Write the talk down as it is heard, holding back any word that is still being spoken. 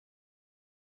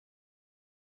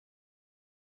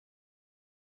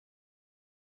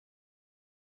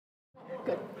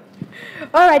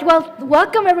All right, well,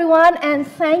 welcome everyone, and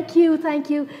thank you,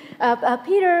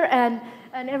 Peter and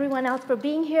everyone else for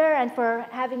being here and for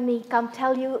having me come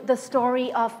tell you the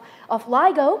story of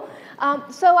LIGO.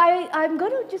 So I'm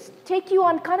going to just take you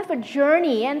on kind of a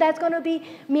journey, and that's going to be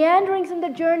meanderings in the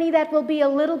journey that will be a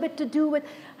little bit to do with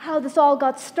how this all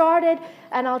got started,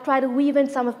 and I'll try to weave in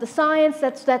some of the science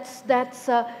that's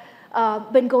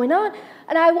been going on.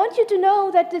 And I want you to know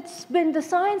that the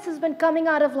science has been coming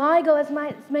out of LIGO, as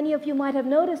many of you might have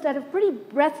noticed, at a pretty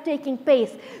breathtaking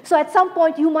pace. So at some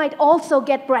point you might also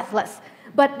get breathless,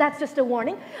 but that's just a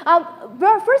warning.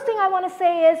 First thing I want to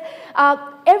say is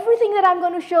everything that I'm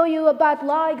going to show you about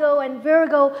LIGO and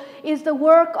Virgo is the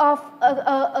work of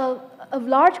a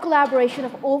large collaboration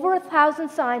of over 1,000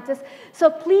 scientists. So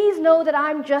please know that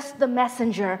I'm just the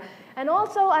messenger. And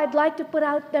also, I'd like to put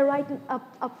out there right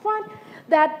up front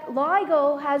that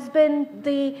LIGO has been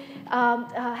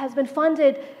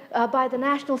funded by the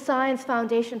National Science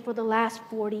Foundation for the last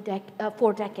 4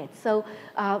 decades. So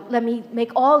let me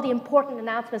make all the important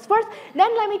announcements first.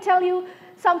 Then let me tell you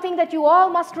something that you all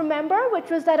must remember, which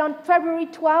was that on February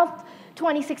 12th,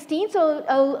 2016, so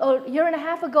a year and a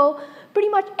half ago, pretty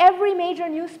much every major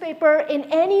newspaper in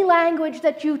any language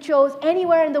that you chose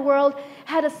anywhere in the world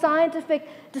had a scientific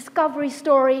discovery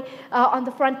story on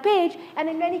the front page. And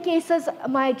in many cases,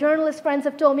 my journalist friends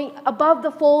have told me above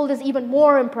the fold is even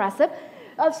more impressive.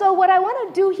 So what I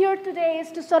want to do here today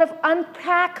is to sort of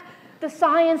unpack the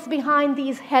science behind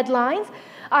these headlines.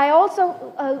 I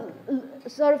also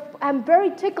am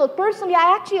very tickled. Personally,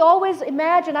 I actually always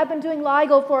imagine, I've been doing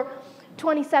LIGO for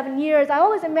 27 years, I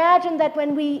always imagined that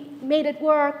when we made it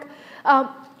work,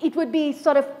 it would be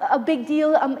sort of a big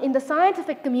deal in the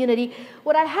scientific community.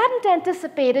 What I hadn't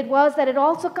anticipated was that it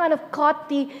also kind of caught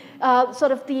the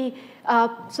sort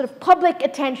of public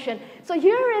attention. So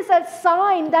here is a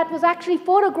sign that was actually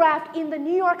photographed in the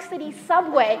New York City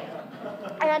subway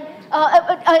and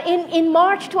in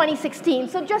March 2016.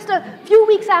 So just a few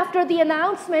weeks after the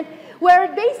announcement, where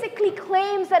it basically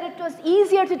claims that it was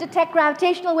easier to detect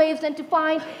gravitational waves than to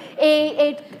find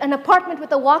an apartment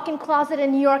with a walk-in closet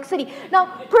in New York City. Now,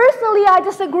 personally, I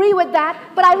disagree with that,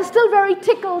 but I was still very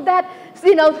tickled that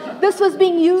this was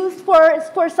being used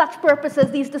for such purposes,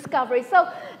 these discoveries. So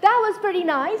that was pretty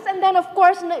nice. And then, of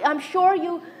course, I'm sure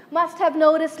you must have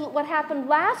noticed what happened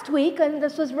last week, and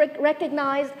this was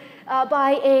recognized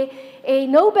by a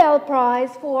Nobel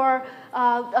Prize for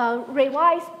Ray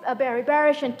Weiss, Barry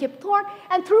Barish, and Kip Thorne.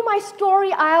 And through my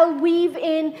story, I'll weave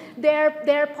in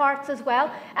their parts as well.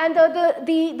 And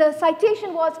the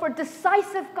citation was for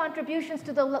decisive contributions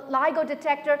to the LIGO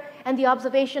detector and the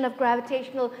observation of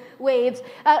gravitational waves.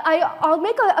 I'll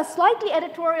make a slightly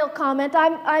editorial comment.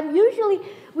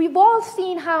 We've all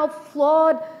seen how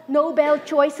flawed Nobel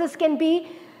choices can be.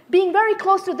 Being very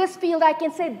close to this field, I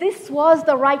can say this was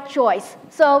the right choice.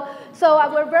 So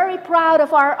we're very proud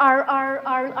of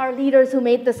our leaders who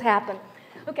made this happen.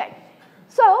 Okay,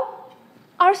 so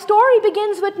our story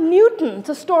begins with Newton,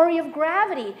 the story of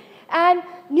gravity. And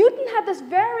Newton had this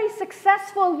very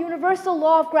successful universal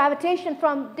law of gravitation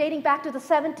dating back to the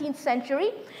 17th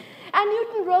century. And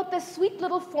Newton wrote this sweet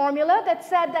little formula that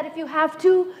said that if you have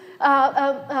two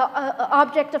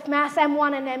object of mass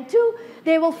m1 and m2,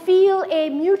 they will feel a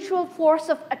mutual force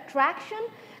of attraction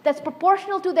that's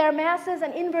proportional to their masses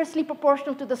and inversely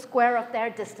proportional to the square of their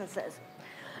distances.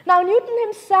 Now, Newton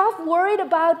himself worried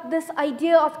about this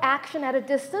idea of action at a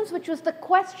distance, which was the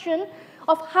question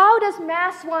of how does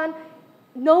mass 1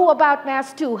 know about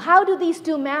mass 2? How do these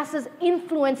two masses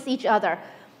influence each other?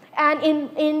 And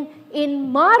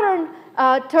in modern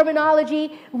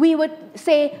terminology, we would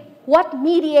say, what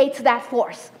mediates that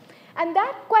force? And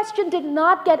that question did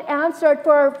not get answered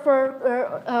for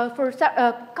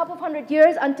a couple of hundred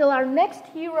years until our next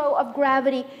hero of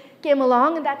gravity came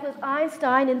along, and that was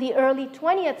Einstein in the early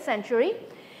 20th century.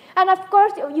 And of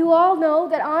course, you all know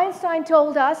that Einstein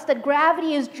told us that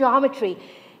gravity is geometry.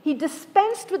 He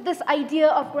dispensed with this idea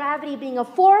of gravity being a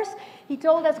force. He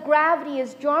told us gravity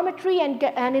is geometry,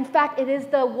 and in fact, it is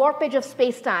the warpage of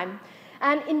space-time.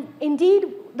 And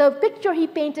indeed, the picture he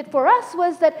painted for us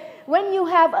was that when you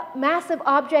have massive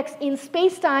objects in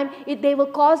space-time, they will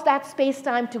cause that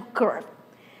space-time to curve.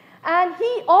 And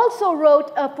he also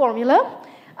wrote a formula,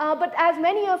 but as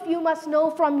many of you must know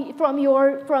from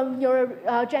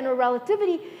your general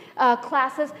relativity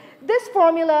classes, this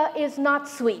formula is not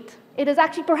sweet. It is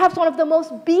actually perhaps one of the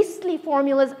most beastly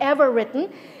formulas ever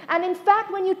written. And in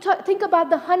fact, when you think about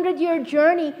the 100-year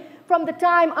journey from the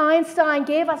time Einstein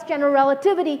gave us general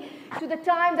relativity to the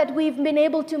time that we've been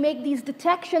able to make these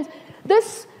detections,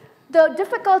 the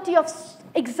difficulty of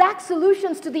exact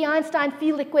solutions to the Einstein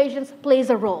field equations plays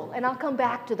a role, and I'll come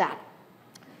back to that.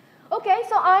 Okay,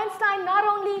 so Einstein not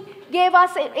only gave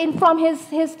us from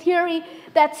his theory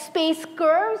that space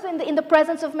curves in the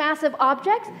presence of massive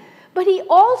objects, but he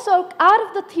also, out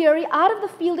of the theory, out of the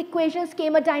field equations,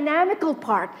 came a dynamical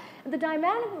part. And the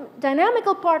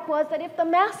dynamical part was that if the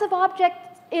massive object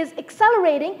is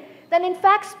accelerating, then in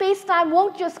fact space-time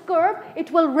won't just curve,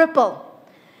 it will ripple.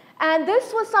 And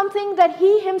this was something that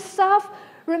he himself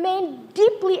remained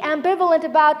deeply ambivalent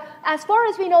about, as far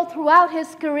as we know, throughout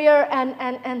his career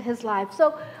and his life.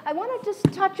 So I want to just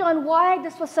touch on why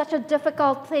this was such a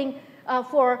difficult thing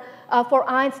for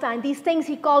Einstein. These things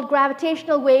he called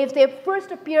gravitational waves. They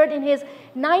first appeared in his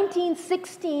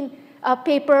 1916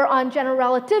 paper on general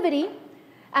relativity.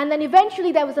 And then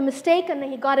eventually there was a mistake, and then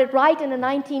he got it right in a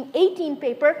 1918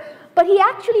 paper. But he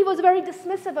actually was very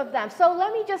dismissive of them. So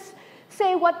let me just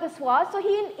say what this was. So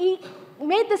he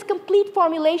made this complete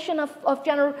formulation of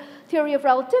general theory of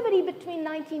relativity between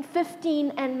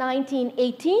 1915 and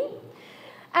 1918.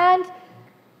 And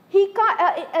in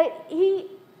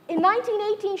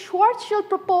 1918, Schwarzschild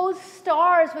proposed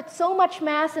stars with so much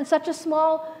mass in such a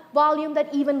small volume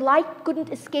that even light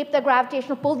couldn't escape their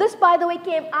gravitational pull. This, by the way,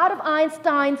 came out of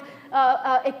Einstein's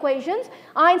equations.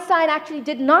 Einstein actually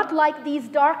did not like these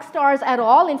dark stars at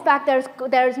all. In fact,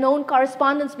 there's known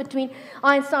correspondence between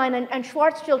Einstein and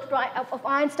Schwarzschild of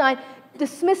Einstein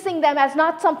dismissing them as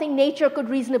not something nature could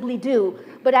reasonably do,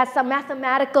 but as some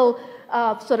mathematical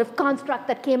sort of construct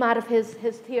that came out of his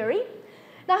theory.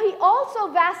 Now, he also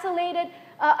vacillated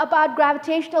about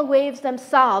gravitational waves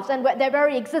themselves and their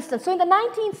very existence. So in the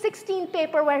 1916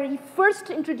 paper where he first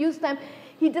introduced them,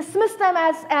 he dismissed them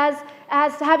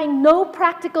as having no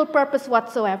practical purpose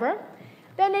whatsoever.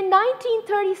 Then in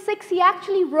 1936, he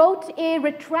actually wrote a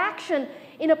retraction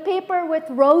in a paper with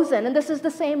Rosen, and this is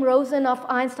the same Rosen of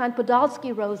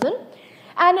Einstein-Podolsky-Rosen.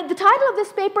 And the title of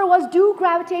this paper was, "Do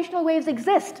Gravitational Waves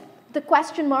Exist?" The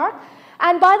question mark.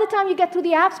 And by the time you get through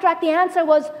the abstract, the answer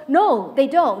was, no, they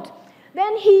don't.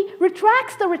 Then he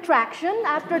retracts the retraction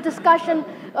after discussion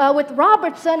with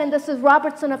Robertson, and this is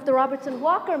Robertson of the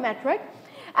Robertson-Walker metric.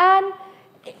 And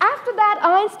after that,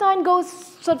 Einstein goes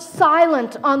sort of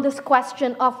silent on this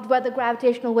question of whether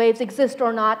gravitational waves exist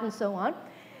or not, and so on.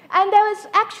 And there was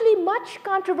actually much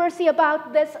controversy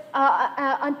about this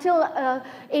until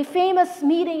a famous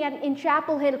meeting in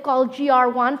Chapel Hill called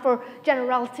GR1 for General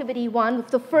Relativity 1,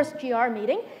 the first GR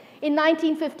meeting, in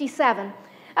 1957.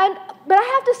 But I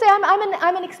have to say,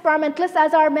 I'm an experimentalist,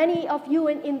 as are many of you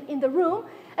in the room.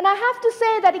 And I have to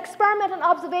say that experiment and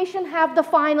observation have the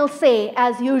final say,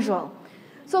 as usual.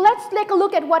 So let's take a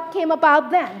look at what came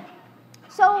about then.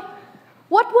 So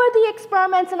what were the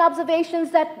experiments and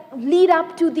observations that lead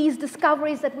up to these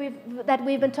discoveries that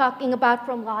we've been talking about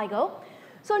from LIGO?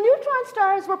 So neutron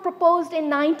stars were proposed in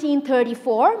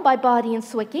 1934 by Body and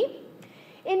Zwicky.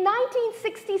 In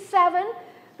 1967,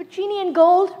 Pacini and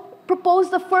Gold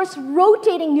proposed the first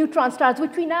rotating neutron stars,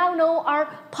 which we now know are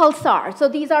pulsars. So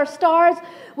these are stars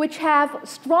which have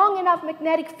strong enough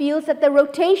magnetic fields that the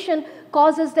rotation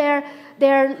causes their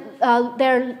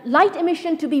light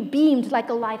emission to be beamed like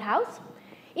a lighthouse.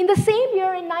 In the same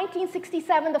year, in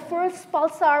 1967, the first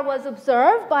pulsar was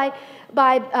observed by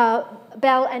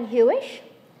Bell and Hewish.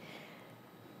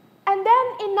 And then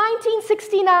in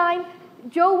 1969,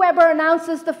 Joe Weber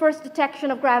announces the first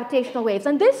detection of gravitational waves.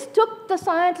 And this took the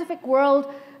scientific world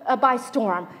by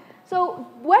storm. So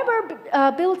Weber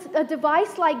built a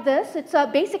device like this. It's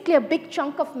basically a big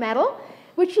chunk of metal,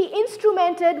 which he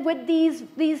instrumented with these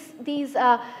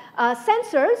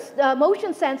sensors,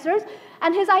 motion sensors.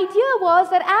 And his idea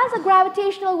was that as a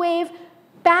gravitational wave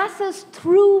passes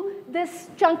through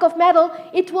this chunk of metal,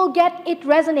 it will get it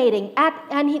resonating.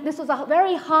 This was a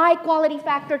very high quality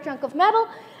factor chunk of metal,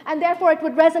 and therefore it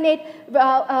would resonate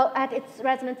at its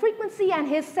resonant frequency, and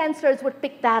his sensors would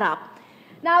pick that up.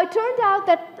 Now, it turned out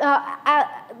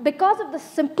that because of the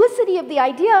simplicity of the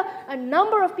idea, a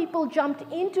number of people jumped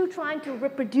into trying to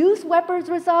reproduce Weber's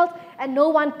results, and no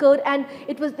one could. And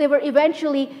they were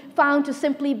eventually found to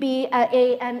simply be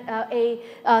a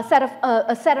set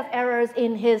of errors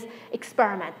in his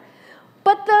experiment.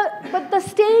 But the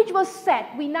stage was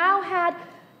set. We now had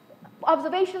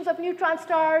observations of neutron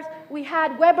stars. We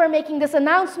had Weber making this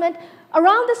announcement.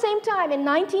 Around the same time, in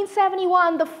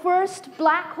 1971, the first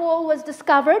black hole was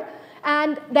discovered,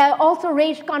 and there also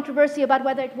raged controversy about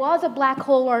whether it was a black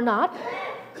hole or not.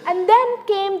 And then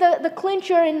came the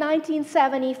clincher in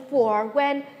 1974,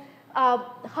 when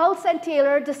Hulse and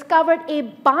Taylor discovered a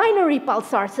binary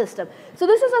pulsar system. So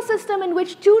this is a system in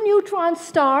which two neutron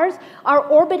stars are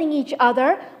orbiting each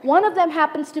other. One of them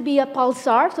happens to be a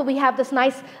pulsar, so we have this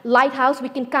nice lighthouse. We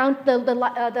can count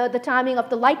the timing of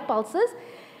the light pulses.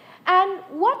 And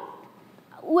what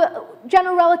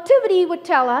general relativity would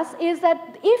tell us is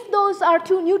that if those are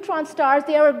two neutron stars,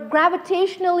 they are a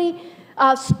gravitationally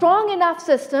strong enough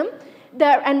system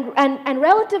and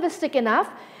relativistic enough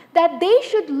that they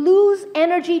should lose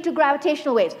energy to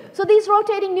gravitational waves. So these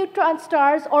rotating neutron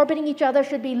stars orbiting each other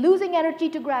should be losing energy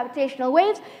to gravitational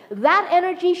waves. That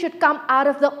energy should come out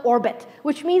of the orbit,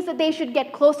 which means that they should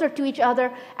get closer to each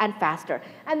other and faster.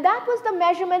 And that was the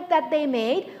measurement that they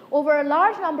made over a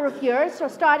large number of years, so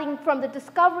starting from the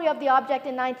discovery of the object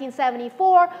in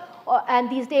 1974, and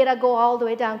these data go all the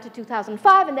way down to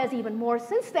 2005, and there's even more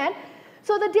since then.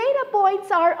 So the data points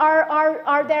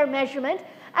are their measurement.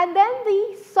 And then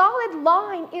the solid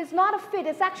line is not a fit.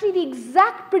 It's actually the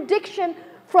exact prediction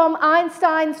from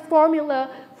Einstein's formula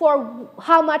for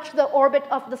how much the orbit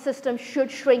of the system should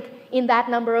shrink in that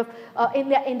number of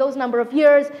in those number of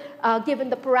years, given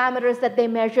the parameters that they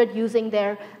measured using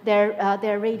their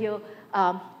radio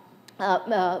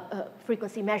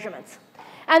frequency measurements.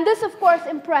 And this, of course,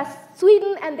 impressed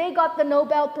Sweden, and they got the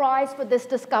Nobel Prize for this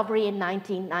discovery in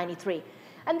 1993.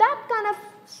 And that kind of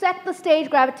set the stage.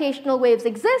 Gravitational waves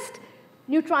exist.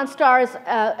 Neutron stars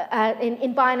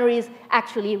in binaries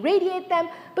actually radiate them.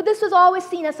 But this was always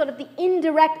seen as sort of the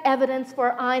indirect evidence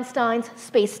for Einstein's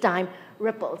space-time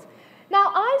ripples.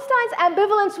 Now, Einstein's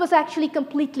ambivalence was actually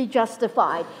completely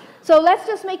justified. So let's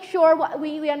just make sure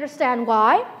we understand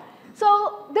why.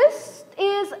 So this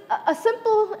is a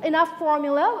simple enough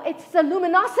formula. It's the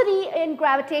luminosity in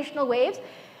gravitational waves.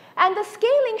 And the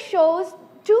scaling shows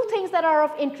two things that are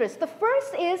of interest. The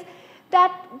first is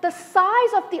that the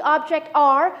size of the object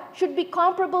R should be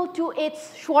comparable to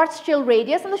its Schwarzschild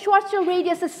radius. And the Schwarzschild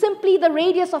radius is simply the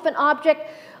radius of an object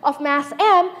of mass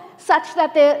m such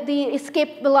that the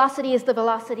escape velocity is the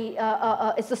velocity,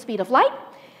 is the speed of light.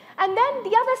 And then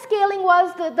the other scaling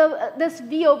was this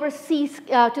v over c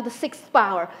to the 6th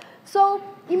power. So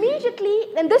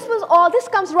immediately, and this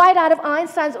comes right out of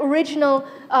Einstein's original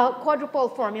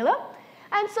quadrupole formula.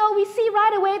 And so we see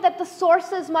right away that the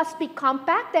sources must be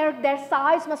compact. Their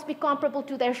size must be comparable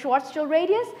to their Schwarzschild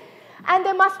radius. And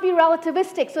they must be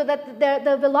relativistic, so that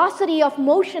the velocity of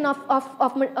motion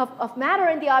of matter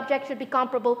in the object should be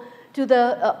comparable to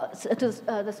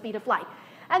the speed of light.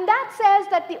 And that says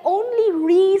that the only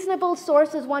reasonable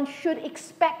sources one should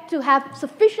expect to have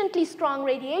sufficiently strong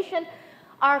radiation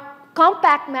are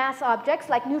compact mass objects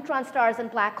like neutron stars and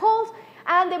black holes,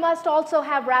 and they must also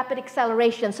have rapid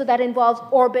acceleration, so that involves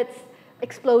orbits,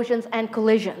 explosions, and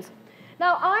collisions.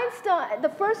 Now, Einstein, the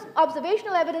first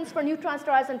observational evidence for neutron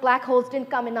stars and black holes didn't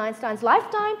come in Einstein's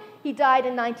lifetime. He died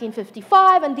in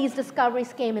 1955, and these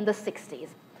discoveries came in the 60s.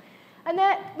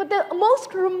 But the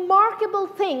most remarkable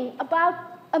thing about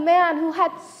a man who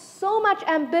had so much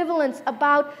ambivalence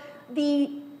about the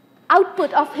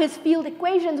output of his field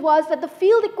equations was that the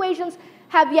field equations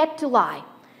have yet to lie.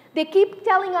 They keep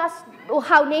telling us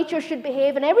how nature should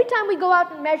behave, and every time we go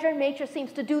out and measure, nature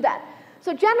seems to do that.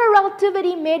 So general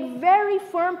relativity made very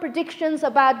firm predictions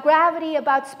about gravity,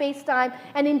 about space-time,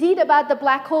 and indeed about the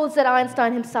black holes that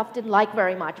Einstein himself didn't like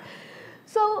very much.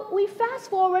 So we fast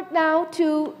forward now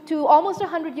to almost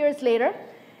 100 years later,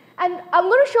 and I'm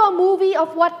going to show a movie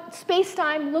of what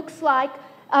space-time looks like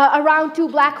around two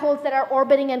black holes that are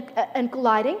orbiting and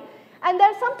colliding. And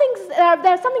there's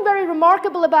something very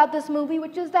remarkable about this movie,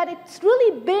 which is that it's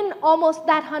really been almost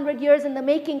that 100 years in the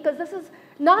making, because this is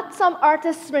not some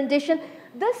artist's rendition.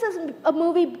 This is a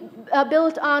movie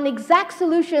built on exact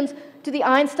solutions to the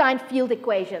Einstein field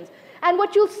equations. And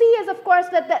what you'll see is, of course,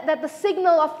 that the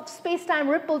signal of space-time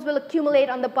ripples will accumulate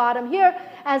on the bottom here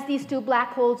as these two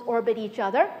black holes orbit each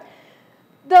other.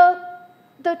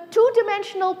 The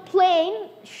two-dimensional plane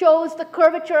shows the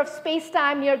curvature of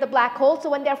space-time near the black hole. So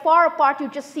when they're far apart, you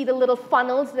just see the little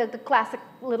funnels, the classic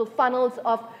little funnels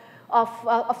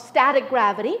of static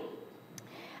gravity.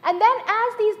 And then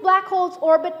as these black holes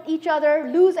orbit each other,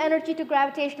 lose energy to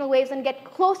gravitational waves, and get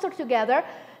closer together,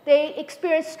 they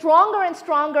experience stronger and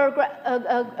stronger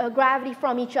gravity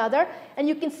from each other. And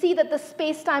you can see that the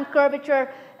space-time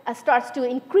curvature starts to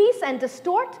increase and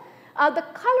distort. The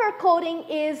color coding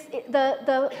is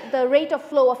the rate of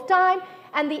flow of time,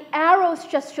 and the arrows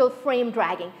just show frame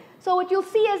dragging. So what you'll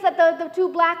see is that the two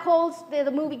black holes,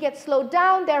 the movie gets slowed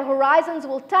down, their horizons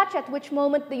will touch, at which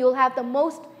moment you'll have the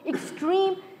most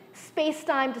extreme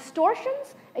space-time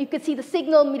distortions. You can see the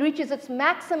signal reaches its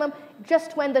maximum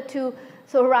just when the two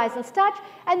horizons touch.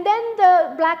 And then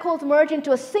the black holes merge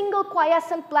into a single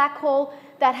quiescent black hole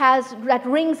that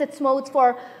rings its modes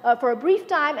for a brief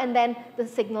time, and then the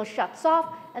signal shuts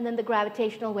off, and then the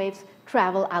gravitational waves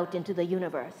travel out into the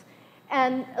universe.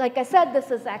 And like I said,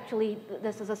 this is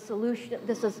a solution.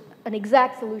 This is an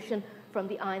exact solution from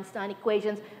the Einstein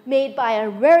equations made by a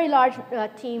very large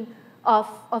team of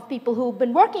people who've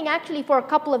been working actually for a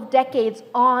couple of decades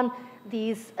on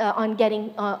these, on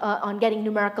getting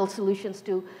numerical solutions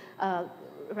to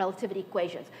relativity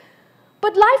equations.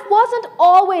 But life wasn't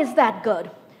always that good.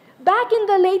 Back in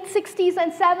the late 60s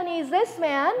and 70s, this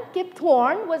man, Kip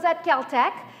Thorne, was at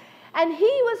Caltech, and he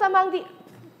was among the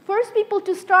first people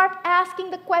to start asking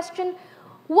the question,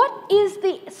 what is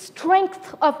the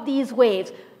strength of these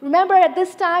waves? Remember, at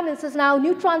this time, this is now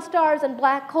neutron stars and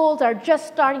black holes are just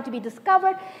starting to be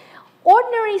discovered.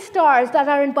 Ordinary stars that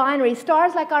are in binary,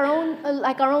 stars like our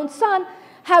own sun,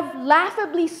 have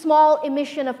laughably small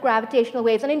emission of gravitational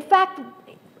waves. And in fact,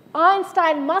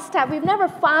 Einstein must have, we've never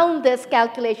found this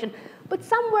calculation, but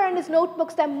somewhere in his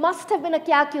notebooks there must have been a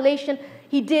calculation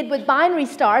he did with binary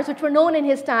stars, which were known in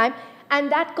his time,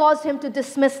 and that caused him to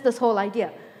dismiss this whole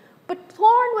idea. But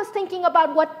Thorne was thinking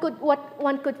about what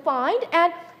one could find,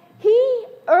 and he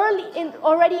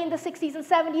already in the 60s and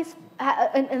 70s,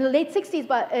 in the late 60s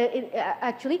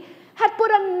actually, had put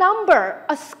a number,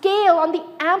 a scale on the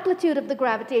amplitude of the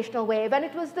gravitational wave, and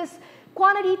it was this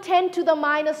quantity 10 to the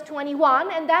minus 21,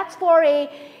 and that's for a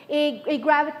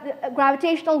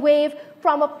gravitational wave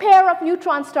from a pair of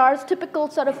neutron stars, typical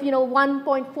sort of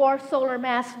 1.4 solar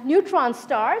mass neutron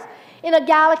stars, in a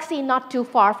galaxy not too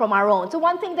far from our own. So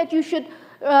one thing that you should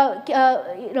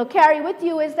carry with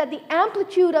you is that the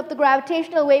amplitude of the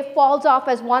gravitational wave falls off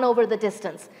as 1 over the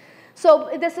distance. So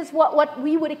this is what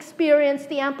we would experience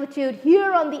the amplitude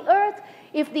here on the Earth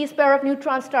if these pair of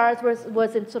neutron stars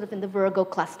was in sort of in the Virgo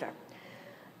cluster.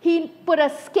 He put a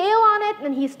scale on it,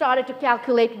 and he started to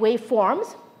calculate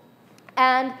waveforms.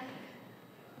 And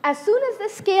as soon as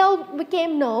this scale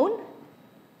became known,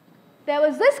 there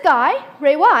was this guy,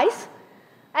 Ray Weiss,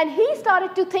 and he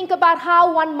started to think about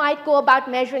how one might go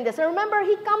about measuring this. And remember,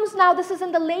 he comes now, this is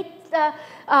in the late,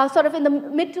 sort of in the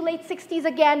mid to late 60s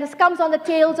again. This comes on the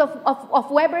tails of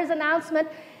Weber's announcement.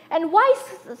 And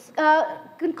Weiss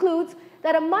concludes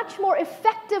that a much more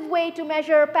effective way to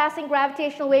measure passing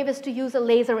gravitational wave is to use a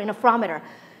laser interferometer.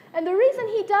 And the reason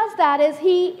he does that is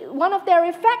one of their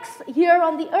effects here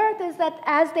on the Earth is that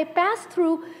as they pass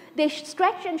through, they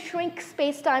stretch and shrink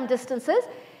space-time distances.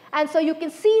 And so you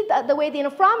can see that the way the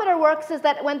interferometer works is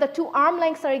that when the two arm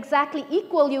lengths are exactly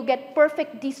equal, you get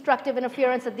perfect destructive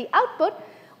interference at the output.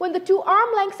 When the two arm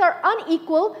lengths are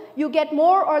unequal, you get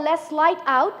more or less light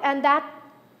out, and that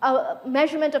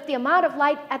measurement of the amount of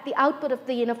light at the output of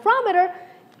the interferometer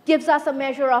gives us a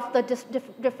measure of the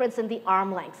difference in the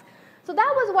arm lengths. So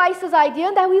that was Weiss's idea,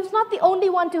 and that he was not the only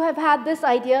one to have had this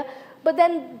idea, but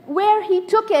then where he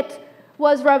took it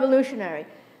was revolutionary.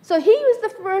 So he was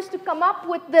the first to come up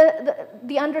with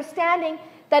the understanding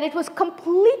that it was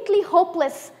completely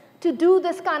hopeless to do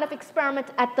this kind of experiment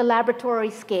at the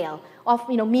laboratory scale, of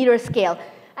meter scale.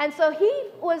 And so he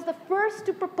was the first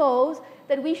to propose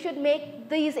that we should make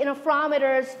these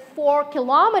interferometers 4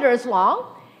 kilometers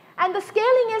long. And the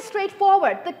scaling is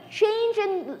straightforward. The change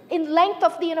in length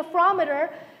of the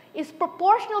interferometer is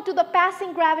proportional to the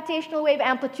passing gravitational wave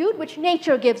amplitude, which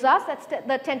nature gives us. That's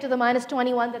the 10 to the minus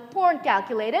 21 that Thorne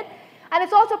calculated. And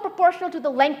it's also proportional to the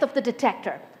length of the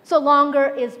detector. So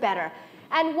longer is better.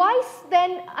 And Weiss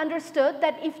then understood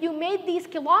that if you made these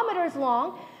kilometers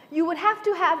long, you would have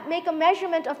to make a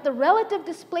measurement of the relative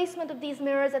displacement of these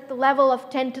mirrors at the level of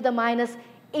 10 to the minus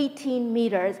 18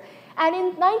 meters. And in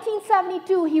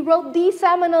 1972, he wrote the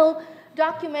seminal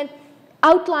document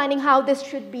outlining how this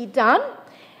should be done.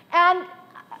 And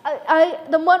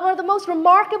one of the most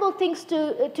remarkable things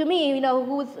to me,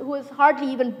 who was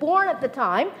hardly even born at the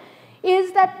time,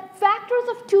 is that factors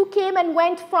of 2 came and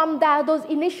went from those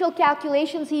initial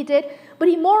calculations he did, but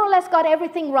he more or less got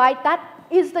everything right. That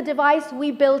is the device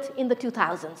we built in the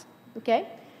 2000s, okay?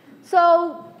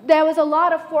 So there was a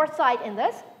lot of foresight in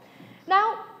this.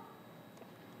 Now,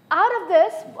 out of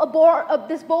this,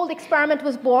 this bold experiment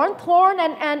was born. Thorne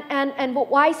and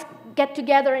Weiss get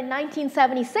together in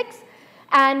 1976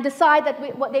 and decide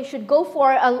that what they should go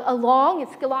for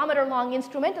it's kilometer-long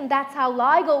instrument, and that's how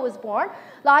LIGO was born.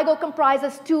 LIGO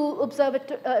comprises 2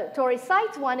 observatory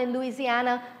sites, one in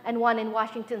Louisiana and one in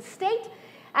Washington State,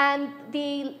 and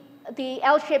the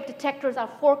L-shaped detectors are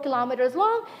 4 kilometers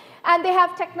long, and they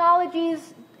have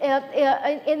technologies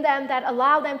in them that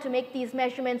allow them to make these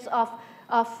measurements of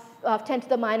 10 to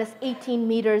the minus 18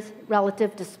 meters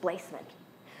relative displacement.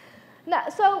 Now,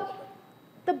 so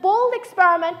the bold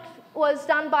experiment was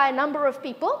done by a number of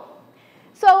people.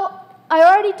 So I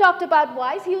already talked about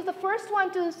Weiss. He was the first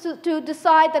one to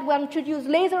decide that one should use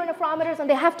laser interferometers, and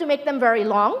they have to make them very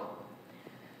long.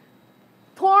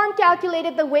 Thorne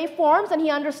calculated the waveforms, and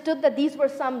he understood that these were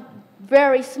some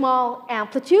very small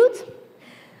amplitudes.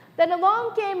 Then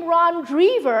along came Ron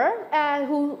Drever,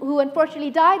 who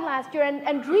unfortunately died last year,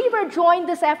 and Drever joined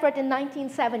this effort in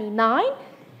 1979,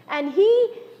 and he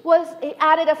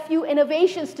added a few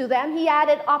innovations to them. He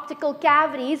added optical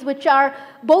cavities, which are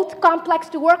both complex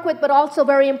to work with, but also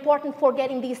very important for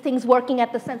getting these things working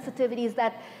at the sensitivities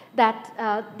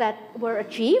that were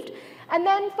achieved. And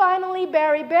then finally,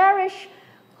 Barry Barish,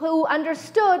 who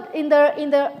understood in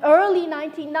the early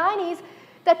 1990s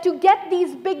that to get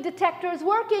these big detectors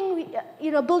working,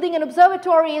 building an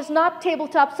observatory is not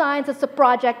tabletop science, it's a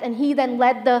project, and he then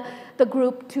led the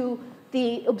group to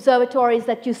the observatories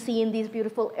that you see in these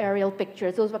beautiful aerial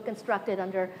pictures. Those were constructed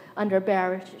under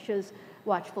Barish's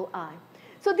watchful eye.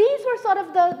 So these were sort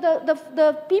of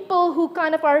the people who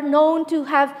kind of are known to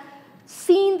have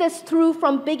seen this through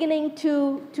from beginning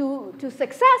to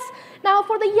success. Now,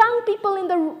 for the young people in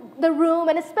the room,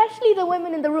 and especially the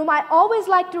women in the room, I always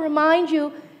like to remind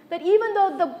you that even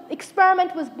though the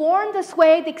experiment was born this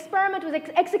way, the experiment was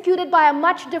executed by a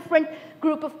much different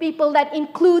group of people that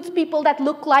includes people that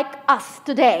look like us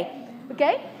today,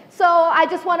 okay? So I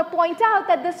just want to point out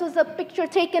that this was a picture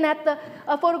taken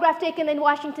a photograph taken in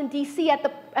Washington, D.C. at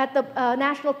the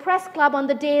National Press Club on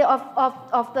the day of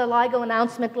the LIGO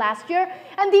announcement last year.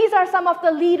 And these are some of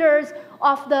the leaders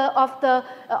of the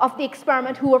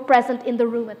experiment who were present in the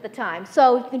room at the time.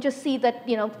 So you can just see that,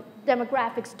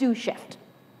 demographics do shift.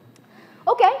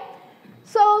 Okay,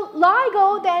 so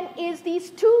LIGO then is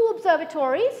these two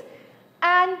observatories,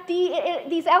 and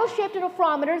these L-shaped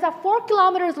interferometers are 4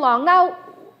 kilometers long. Now,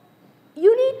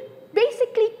 you need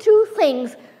basically two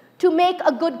things to make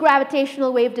a good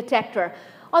gravitational wave detector.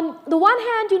 On the one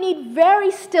hand, you need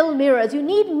very still mirrors. You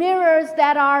need mirrors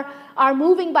that are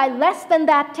moving by less than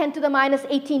that 10 to the minus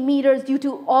 18 meters due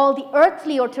to all the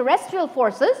earthly or terrestrial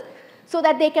forces, so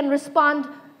that they can respond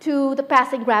to the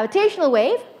passing gravitational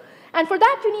wave. And for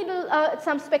that, you need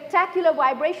some spectacular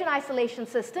vibration isolation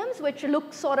systems, which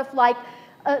look sort of like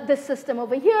this system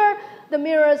over here. The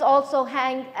mirrors also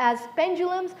hang as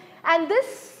pendulums. And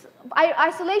this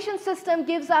isolation system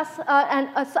gives us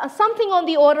something on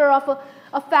the order of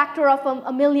a factor of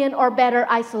a million or better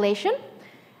isolation.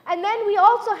 And then we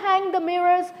also hang the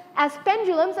mirrors as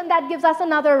pendulums, and that gives us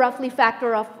another roughly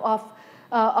factor of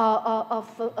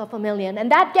a million.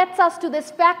 And that gets us to this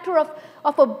factor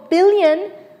of a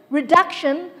billion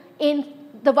reduction in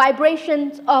the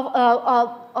vibrations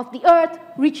of the Earth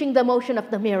reaching the motion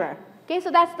of the mirror. Okay, so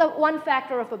that's the one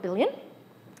factor of a billion.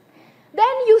 Then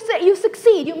you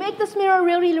succeed. You make this mirror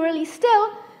really, really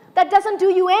still. That doesn't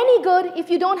do you any good if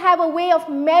you don't have a way of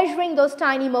measuring those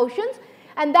tiny motions.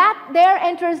 And there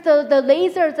enters the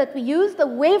lasers that we use. The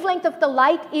wavelength of the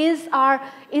light is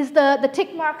the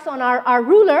tick marks on our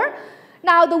ruler.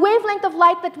 Now, the wavelength of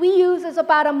light that we use is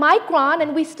about a micron,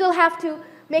 and we still have to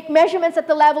make measurements at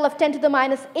the level of 10 to the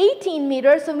minus 18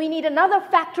 meters. So we need another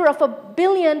factor of a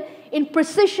billion in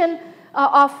precision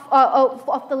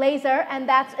of the laser, and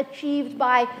that's achieved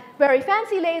by very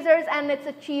fancy lasers, and it's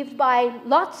achieved by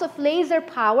lots of laser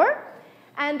power.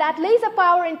 And that laser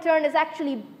power, in turn, is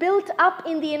actually built up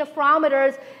in the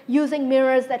interferometers using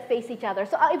mirrors that face each other.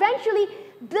 So eventually,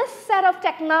 this set of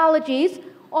technologies,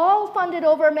 all funded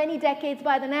over many decades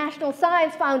by the National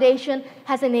Science Foundation,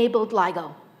 has enabled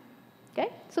LIGO. Okay?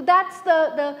 So that's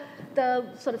the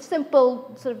sort of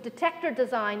simple sort of detector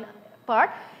design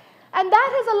part. And that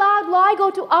has allowed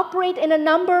LIGO to operate in a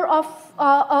number of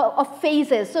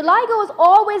phases. So LIGO is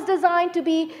always designed to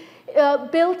be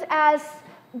built as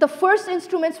the first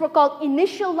instruments were called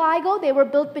initial LIGO. They were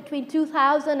built between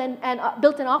 2000 and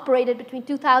built and operated between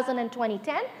 2000 and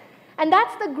 2010. And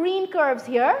that's the green curves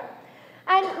here.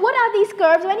 And what are these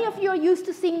curves? Many of you are used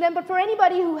to seeing them, but for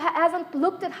anybody who hasn't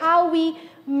looked at how we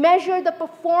measure the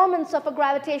performance of a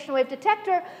gravitational wave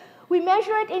detector, we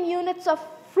measure it in units of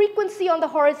frequency on the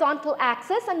horizontal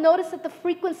axis, and notice that the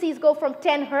frequencies go from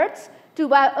 10 hertz to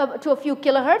a few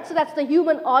kilohertz, so that's the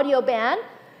human audio band.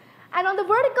 And on the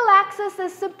vertical axis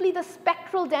is simply the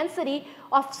spectral density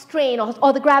of strain,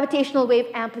 or the gravitational wave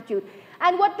amplitude.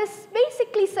 And what this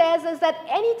basically says is that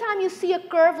anytime you see a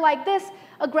curve like this,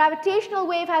 a gravitational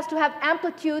wave has to have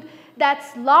amplitude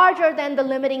that's larger than the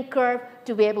limiting curve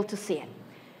to be able to see it.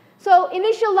 So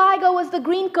initial LIGO was the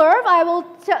green curve. I will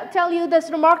tell you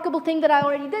this remarkable thing that I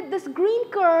already did. This green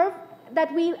curve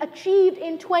that we achieved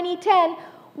in 2010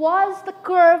 was the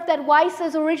curve that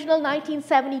Weiss's original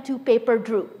 1972 paper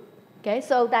drew. Okay,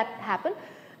 so that happened.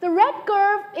 The red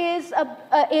curve is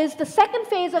the second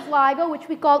phase of LIGO, which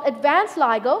we call advanced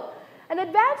LIGO. And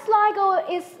advanced LIGO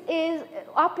is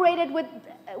operated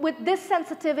with this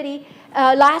sensitivity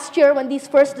last year when these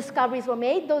first discoveries were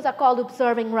made. Those are called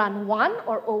observing run 1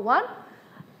 or O1.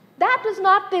 that is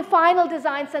not the final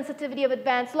design sensitivity of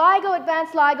advanced LIGO.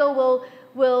 Advanced LIGO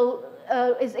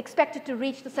is expected to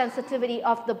reach the sensitivity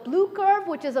of the blue curve,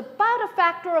 which is about a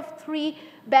factor of 3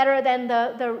 better than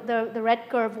the red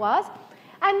curve was.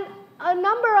 And a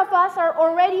number of us are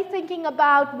already thinking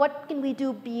about what can we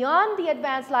do beyond the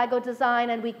advanced LIGO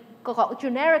design, and we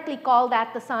generically call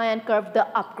that the cyan curve the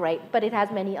upgrade, but it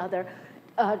has many other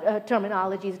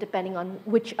terminologies depending on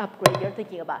which upgrade you're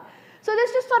thinking about. So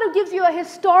this just sort of gives you a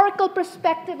historical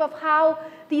perspective of how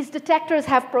these detectors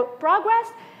have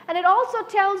progressed, and it also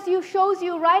shows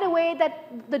you right away that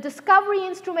the discovery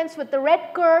instruments with the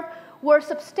red curve were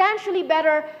substantially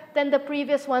better than the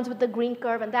previous ones with the green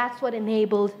curve, and that's what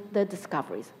enabled the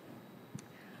discoveries.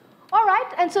 All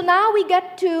right, and so now we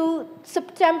get to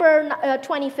September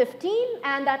 2015,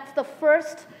 and that's the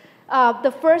first of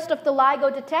the LIGO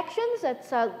detections.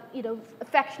 That's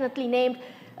affectionately named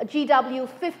GW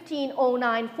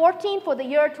 150914 for the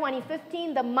year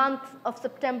 2015, the month of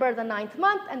September, the 9th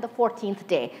month, and the 14th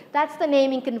day. That's the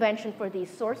naming convention for these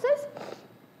sources.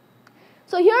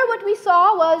 So here what we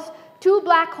saw was 2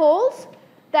 black holes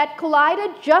that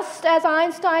collided just as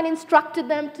Einstein instructed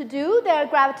them to do. Their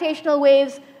gravitational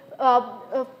waves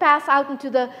pass out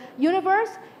into the universe.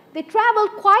 They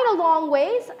traveled quite a long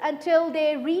ways until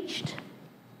they reached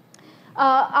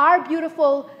our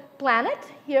beautiful planet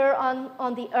here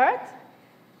on the Earth.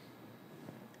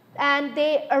 And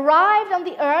they arrived on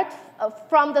the Earth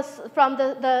from the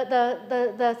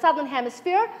southern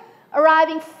hemisphere,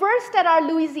 arriving first at our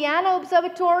Louisiana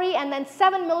observatory and then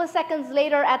 7 milliseconds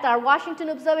later at our Washington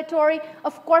observatory.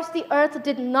 Of course, the Earth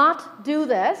did not do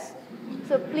this.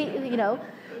 So please,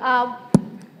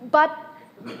 but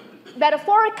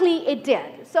metaphorically it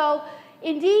did. So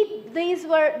indeed, these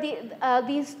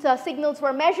signals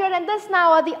were measured, and this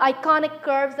now are the iconic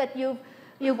curves that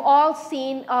you've all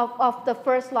seen of the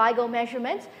first LIGO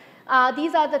measurements.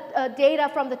 These are the data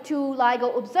from the 2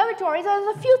 LIGO observatories.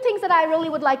 There's a few things that I really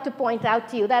would like to point out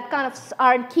to you that kind of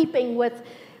are in keeping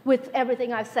with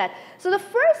everything I've said. So the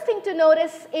first thing to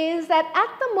notice is that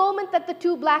at the moment that the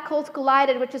 2 black holes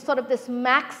collided, which is sort of this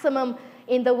maximum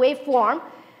in the waveform,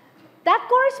 that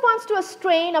corresponds to a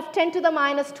strain of 10 to the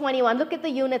minus 21. Look at the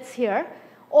units here.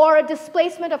 Or a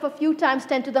displacement of a few times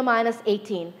 10 to the minus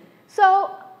 18.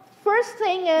 So first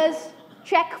thing is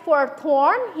check for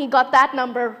Thorne. He got that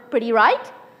number pretty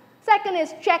right. Second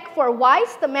is check for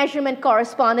Weiss. The measurement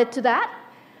corresponded to that.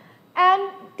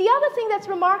 And the other thing that's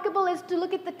remarkable is to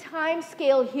look at the time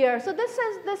scale here. So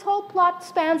this whole plot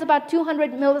spans about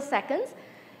 200 milliseconds.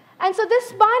 And so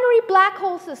this binary black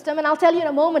hole system, and I'll tell you in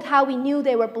a moment how we knew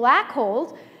they were black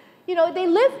holes,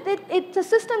 it's a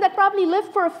system that probably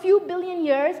lived for a few billion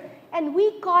years, and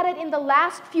we caught it in the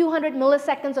last few hundred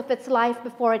milliseconds of its life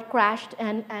before it crashed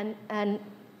and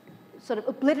sort of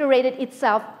obliterated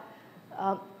itself.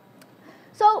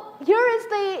 So here is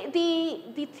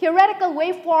the theoretical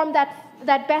waveform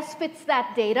that best fits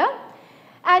that data.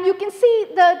 And you can see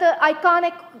the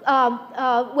iconic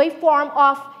waveform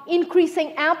of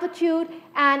increasing amplitude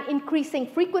and increasing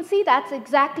frequency. That's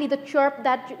exactly the chirp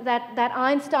that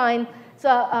Einstein's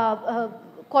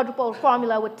quadrupole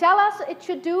formula would tell us it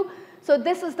should do. So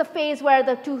this is the phase where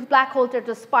the 2 black holes are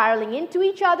just spiraling into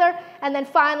each other. And then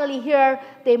finally here,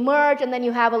 they merge, and then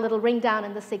you have a little ring down,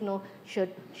 and the signal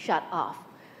should shut off.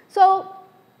 So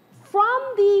from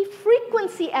the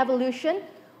frequency evolution,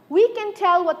 we can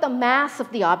tell what the mass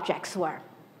of the objects were.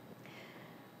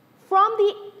 From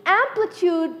the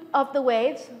amplitude of the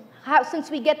waves, since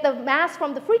we get the mass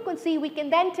from the frequency, we can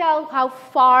then tell how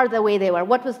far away they were,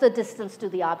 what was the distance to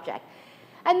the object.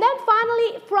 And then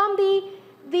finally, from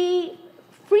the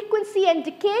frequency and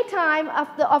decay time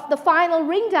of the final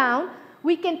ring down,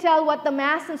 we can tell what the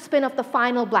mass and spin of the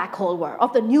final black hole were,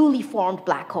 of the newly formed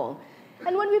black hole.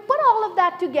 And when we put all of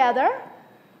that together,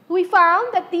 we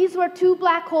found that these were 2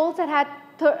 black holes that had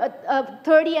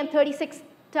 30 and 36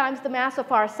 times the mass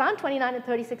of our sun, 29 and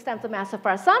 36 times the mass of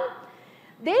our sun.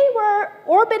 They were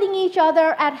orbiting each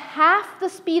other at half the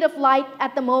speed of light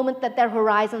at the moment that their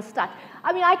horizons touch.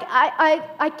 I mean,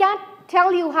 I can't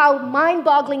tell you how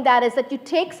mind-boggling that is, that you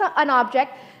take an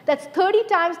object that's 30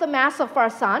 times the mass of our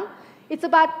sun, it's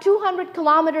about 200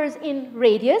 kilometers in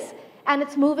radius, and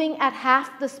it's moving at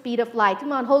half the speed of light.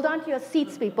 Come on, hold on to your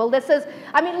seats, people. This is,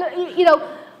 I mean,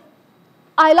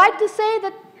 I like to say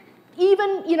that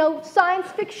even, science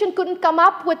fiction couldn't come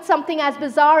up with something as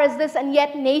bizarre as this, and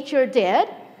yet nature did.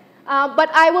 But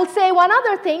I will say one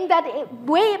other thing, that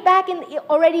way back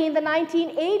already in the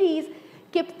 1980s,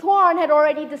 Kip Thorne had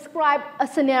already described a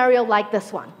scenario like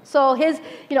this one. So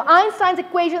Einstein's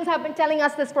equations have been telling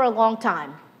us this for a long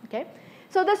time. Okay?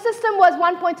 So the system was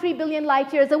 1.3 billion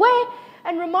light years away.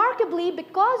 And remarkably,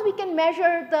 because we can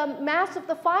measure the mass of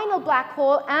the final black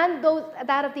hole and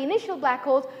that of the initial black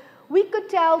holes, we could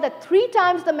tell that 3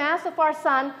 times the mass of our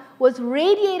sun was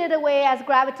radiated away as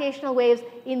gravitational waves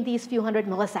in these few hundred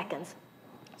milliseconds.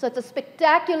 So it's a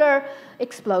spectacular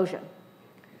explosion.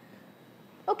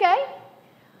 Okay.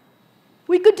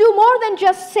 We could do more than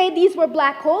just say these were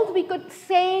black holes. We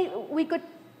could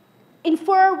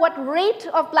infer what rate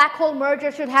of black hole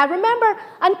merger should have. Remember,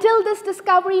 until this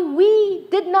discovery, we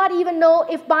did not even know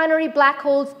if binary black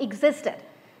holes existed.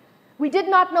 We did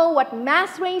not know what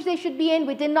mass range they should be in.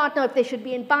 We did not know if they should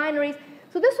be in binaries.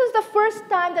 So this was the first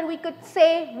time that we could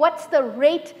say what's the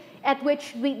rate at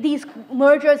which these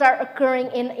mergers are occurring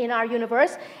in our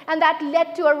universe. And that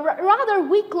led to a rather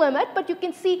weak limit, but you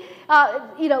can see,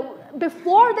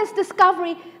 before this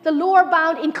discovery, the lower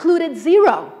bound included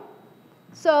 0.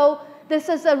 So this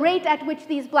is a rate at which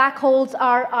these black holes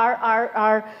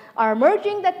are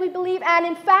merging that we believe. And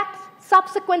in fact,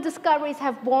 subsequent discoveries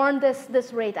have borne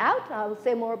this rate out. I'll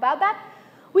say more about that.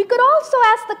 We could also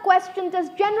ask the question, does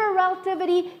general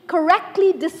relativity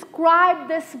correctly describe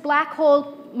this black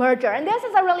hole merger? And this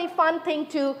is a really fun thing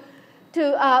to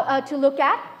look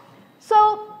at.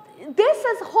 So this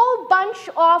is a whole bunch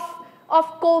of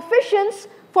coefficients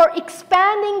for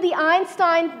expanding the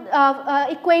Einstein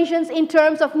equations in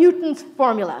terms of Newton's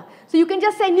formula. So you can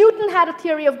just say Newton had a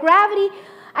theory of gravity,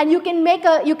 and you can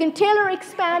Taylor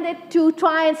expand it to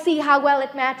try and see how well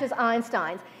it matches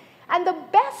Einstein's. And the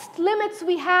best limits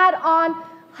we had on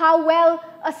how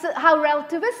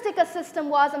relativistic a system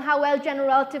was and how well general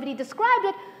relativity described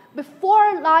it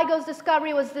before LIGO's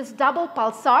discovery was this double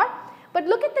pulsar. But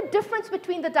look at the difference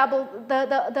between the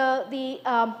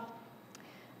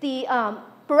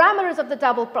parameters of the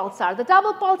double pulsar. The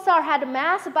double pulsar had a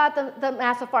mass about the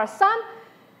mass of our sun.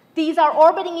 These are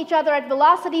orbiting each other at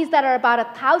velocities that are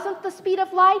about 1,000th the speed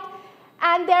of light.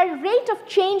 And their rate of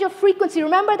change of frequency,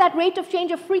 remember that rate of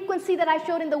change of frequency that I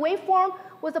showed in the waveform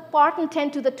was a part in 10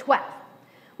 to the 12th.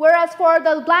 Whereas for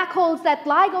the black holes that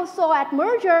LIGO saw at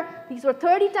merger, these were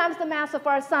 30 times the mass of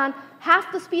our sun,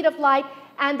 half the speed of light,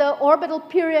 and the orbital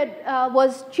period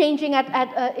was changing at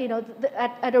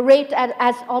a rate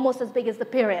as almost as big as the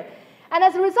period. And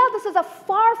as a result, this is a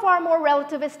far, far more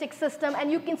relativistic system.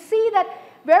 And you can see that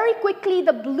very quickly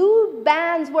the blue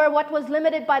bands were what was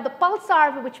limited by the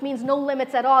pulsar, which means no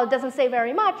limits at all. It doesn't say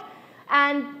very much.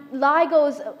 And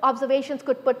LIGO's observations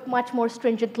could put much more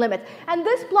stringent limits. And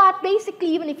this plot basically,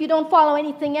 even if you don't follow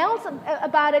anything else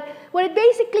about it, what it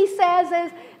basically says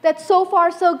is that so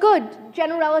far so good.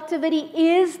 General relativity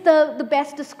is the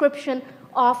best description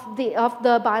of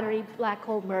the binary black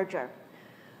hole merger.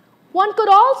 One could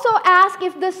also ask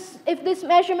if this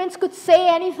measurements could say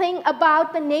anything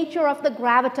about the nature of the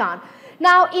graviton.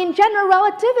 Now, in general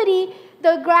relativity,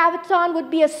 the graviton would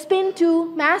be a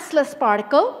spin-2 massless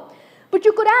particle. But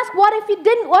you could ask, what if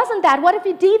it wasn't that? What if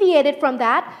it deviated from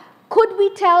that? Could we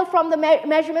tell from the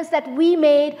measurements that we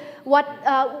made what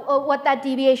that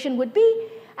deviation would be?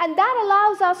 And that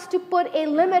allows us to put a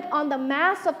limit on the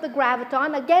mass of the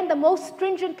graviton. Again, the most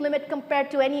stringent limit compared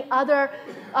to any other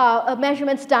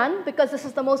measurements done, because this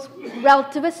is the most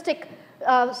relativistic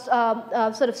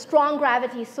sort of strong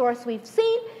gravity source we've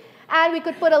seen. And we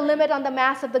could put a limit on the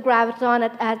mass of the graviton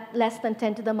at less than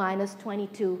 10 to the minus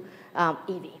 22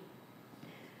 eV.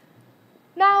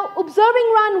 Now,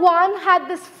 Observing Run 1 had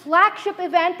this flagship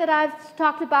event that I've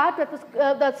talked about. That was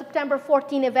the September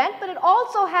 14 event. But it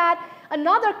also had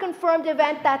another confirmed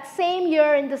event that same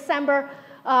year in December,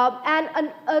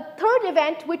 and a third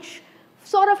event which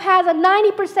sort of has a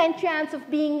 90% chance of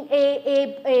being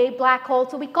a black hole.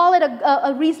 So we call it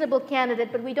a reasonable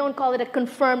candidate, but we don't call it a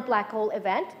confirmed black hole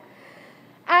event.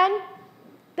 And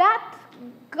that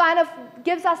kind of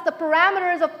gives us the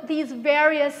parameters of these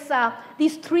various,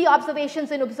 these 3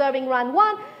 observations in Observing Run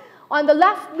 1. On the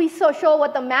left, we show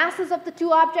what the masses of the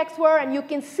 2 objects were, and you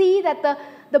can see that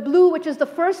the blue, which is the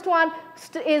first one,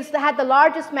 had the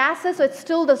largest masses, so it's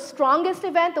still the strongest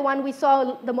event, the one we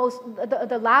saw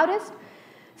the loudest.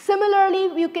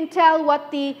 Similarly, you can tell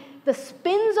what the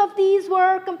spins of these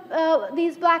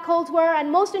black holes were,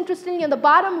 and most interestingly, on the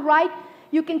bottom right,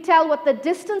 you can tell what the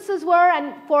distances were,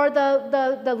 and for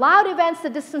the loud events, the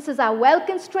distances are well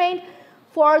constrained.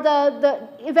 For the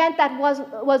event that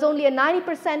was only a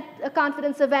 90%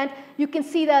 confidence event, you can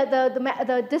see that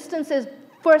the distance is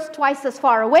first twice as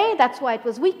far away. That's why it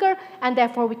was weaker, and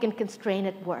therefore we can constrain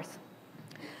it worse.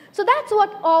 So that's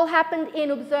what all happened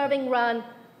in Observing Run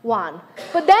 1.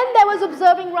 But then there was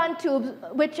Observing Run 2,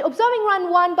 which Observing Run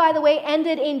 1, by the way,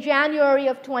 ended in January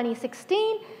of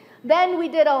 2016. Then we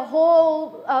did a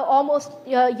whole almost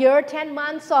year, 10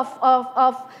 months of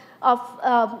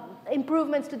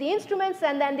improvements to the instruments,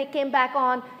 and then they came back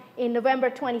on in November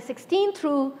 2016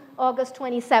 through August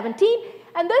 2017.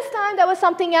 And this time there was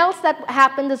something else that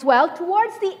happened as well.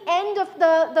 Towards the end of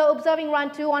the observing run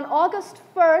 2, on August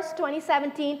 1st,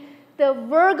 2017, the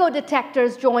Virgo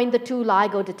detectors joined the 2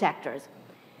 LIGO detectors.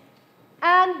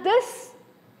 And this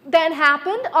then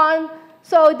happened on,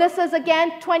 so this is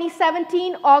again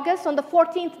 2017, August, on the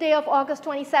 14th day of August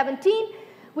 2017,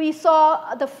 we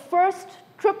saw the first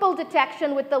triple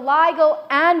detection with the LIGO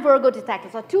and Virgo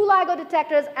detectors. So 2 LIGO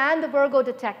detectors and the Virgo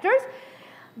detectors.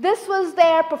 This was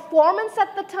their performance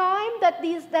at the time that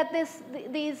these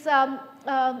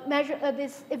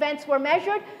events were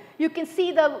measured. You can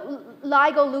see the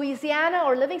LIGO Louisiana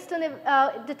or Livingston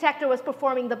detector was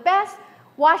performing the best.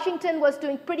 Washington was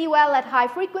doing pretty well at high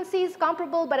frequencies,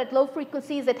 comparable, but at low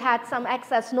frequencies it had some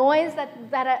excess noise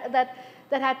that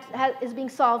is being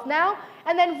solved now.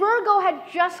 And then Virgo had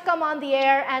just come on the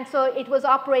air, and so it was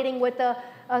operating with a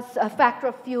factor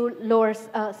of few lower,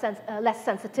 less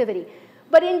sensitivity.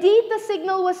 But indeed, the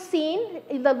signal was seen,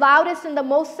 the loudest and the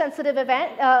most sensitive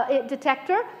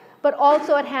detector, but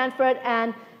also at Hanford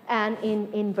and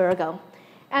in Virgo.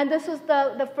 And this was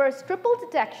the first triple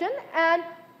detection. And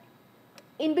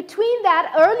in between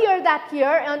that, earlier that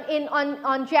year,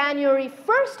 on January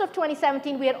 1st of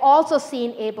 2017, we had also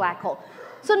seen a black hole.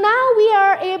 So now we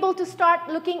are able to start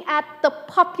looking at the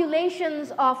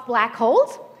populations of black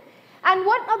holes. And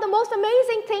one of the most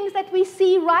amazing things that we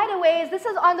see right away is this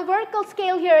is on the vertical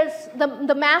scale here is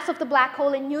the mass of the black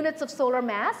hole in units of solar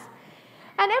mass.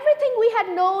 And everything we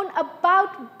had known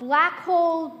about black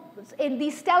holes, in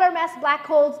these stellar mass black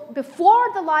holes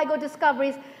before the LIGO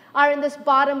discoveries, are in this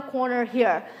bottom corner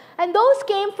here. And those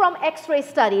came from X-ray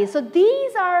studies. So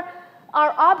these are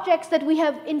objects that we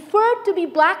have inferred to be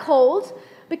black holes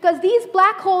because these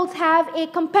black holes have a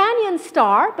companion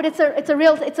star, but it's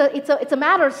a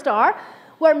matter star,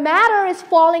 where matter is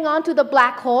falling onto the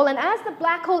black hole, and as the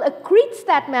black hole accretes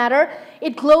that matter,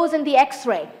 it glows in the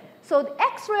X-ray. So the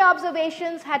X-ray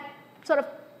observations had sort of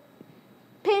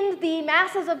pinned the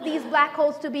masses of these black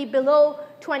holes to be below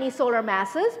 20 solar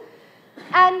masses.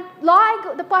 And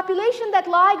LIGO, the population that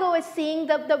LIGO is seeing,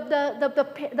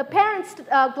 the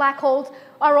parent black holes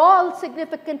are all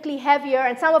significantly heavier,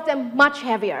 and some of them much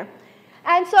heavier.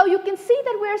 And so you can see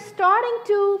that we're starting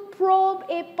to probe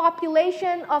a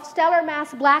population of stellar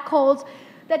mass black holes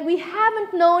that we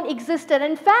haven't known existed.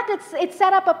 In fact, it's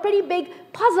set up a pretty big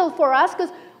puzzle for us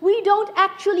because we don't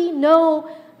actually know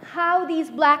how these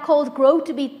black holes grow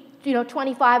to be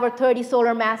 25 or 30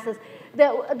 solar masses.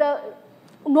 The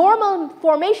normal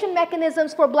formation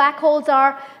mechanisms for black holes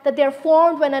are that they're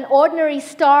formed when an ordinary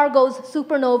star goes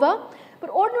supernova. But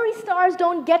ordinary stars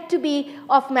don't get to be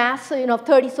of mass,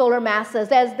 30 solar masses.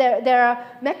 There are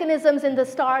mechanisms in the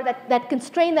star that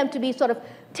constrain them to be sort of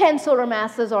 10 solar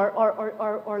masses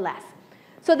or less.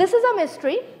 So this is a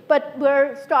mystery, but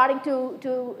we're starting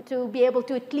to be able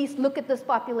to at least look at this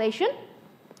population.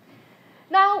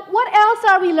 Now, what else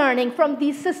are we learning from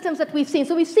these systems that we've seen?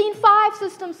 So we've seen 5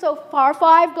 systems so far,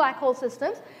 5 black hole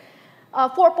systems.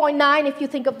 4.9 if you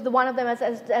think of one of them as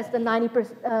the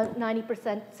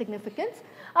 90% significance.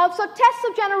 So tests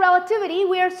of general relativity,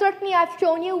 certainly I've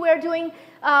shown you,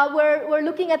 we're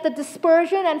looking at the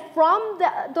dispersion, and from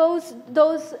those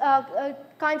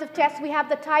kinds of tests, we have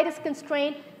the tightest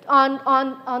constraint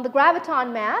on the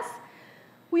graviton mass.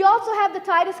 We also have the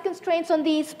tightest constraints on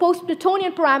these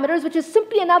post-Newtonian parameters, which is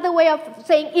simply another way of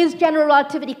saying, is general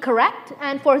relativity correct?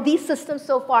 And for these systems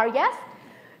so far, yes.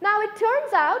 Now, it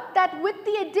turns out that with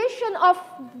the addition of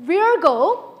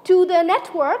Virgo to the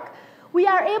network, we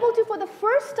are able to, for the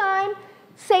first time,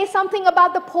 say something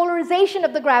about the polarization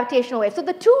of the gravitational wave. So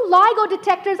the 2 LIGO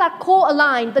detectors are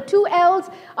co-aligned. The 2 L's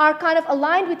are kind of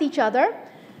aligned with each other.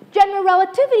 General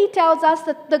relativity tells us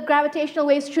that the gravitational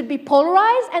waves should be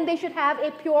polarized and they should have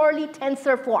a purely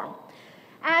tensor form.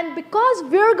 And because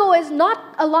Virgo is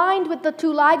not aligned with the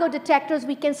 2 LIGO detectors,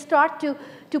 we can start to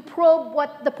probe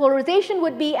what the polarization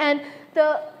would be. And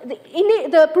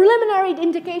the preliminary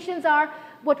indications are,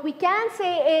 what we can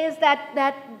say is that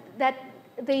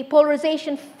the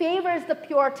polarization favors the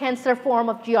pure tensor form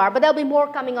of GR. But there'll be more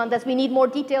coming on this. We need more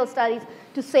detailed studies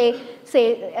to say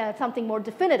something more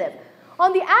definitive.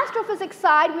 On the astrophysics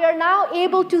side, we are now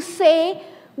able to say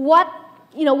what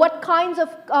kinds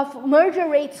of merger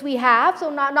rates we have.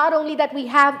 So not only that we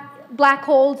have black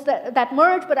holes that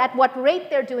merge, but at what rate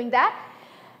they're doing that.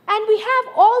 And we have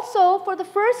also, for the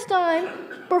first time,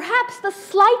 perhaps the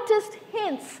slightest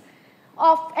hints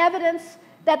of evidence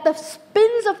that the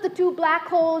spins of the 2 black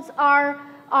holes are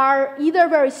are either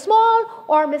very small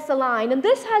or misaligned. And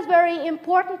this has very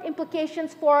important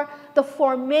implications for the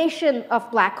formation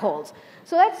of black holes.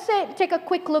 So let's take a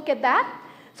quick look at that.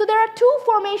 So there are two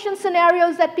formation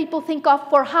scenarios that people think of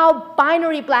for how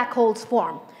binary black holes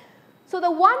form. So the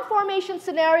one formation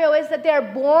scenario is that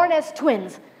they're born as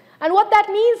twins. And what that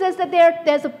means is that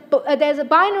there's a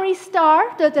binary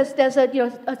star, there's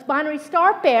a binary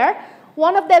star pair.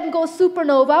 One of them goes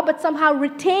supernova, but somehow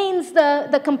retains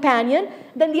the companion.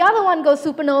 Then the other one goes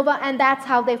supernova, and that's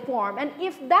how they form. And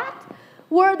if that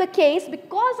were the case,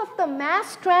 because of the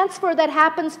mass transfer that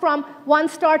happens from one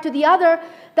star to the other,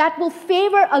 that will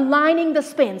favor aligning the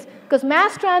spins, because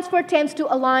mass transfer tends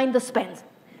to align the spins.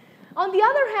 On the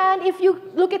other hand, if you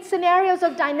look at scenarios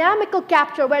of dynamical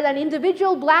capture, where an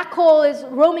individual black hole is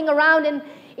roaming around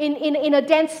in a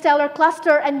dense stellar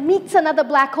cluster and meets another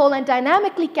black hole and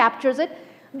dynamically captures it,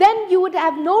 then you would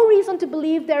have no reason to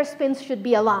believe their spins should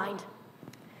be aligned.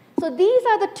 So these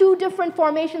are the two different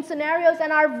formation scenarios,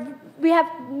 and we have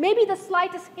maybe the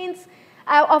slightest hints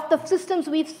of the systems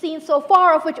we've seen so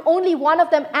far, of which only one of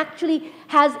them actually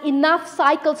has enough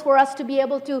cycles for us to be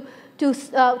able to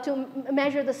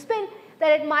measure the spin,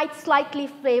 that it might slightly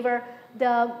favor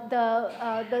the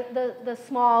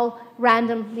small,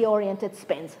 randomly oriented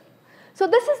spins. So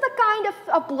this is the kind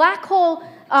of black hole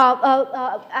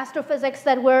astrophysics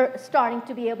that we're starting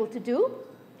to be able to do.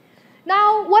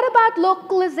 Now, what about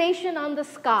localization on the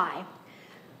sky?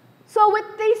 So with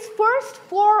these first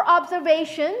 4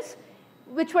 observations,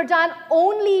 which were done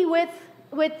only with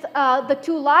the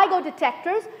 2 LIGO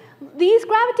detectors, these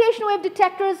gravitational wave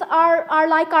detectors are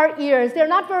like our ears. They're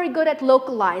not very good at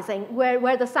localizing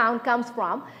where the sound comes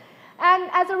from. And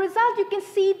as a result, you can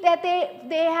see that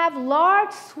they have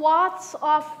large swaths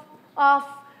of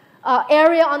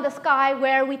area on the sky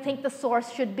where we think the source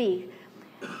should be.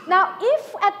 Now,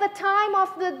 if at the time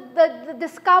of the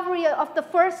discovery of the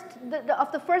first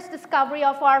discovery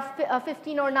of our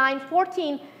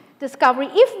 1509-14 discovery,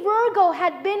 if Virgo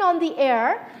had been on the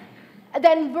air,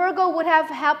 then Virgo would have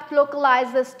helped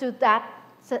localize this to that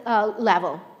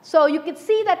level. So you can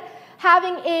see that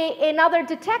having another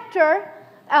detector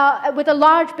with a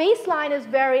large baseline is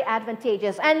very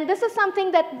advantageous. And this is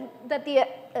something that the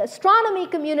astronomy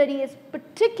community is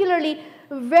particularly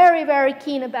very, very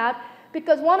keen about,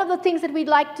 because one of the things that we'd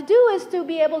like to do is to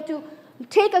be able to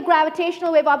take a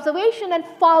gravitational wave observation and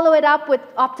follow it up with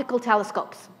optical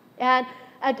telescopes. And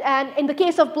in the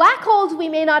case of black holes, we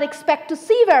may not expect to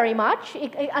see very much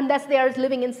unless they are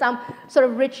living in some sort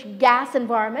of rich gas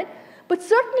environment. But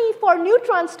certainly for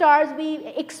neutron stars, we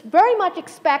very much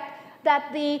expect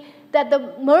that the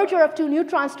merger of 2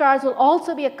 neutron stars will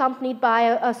also be accompanied by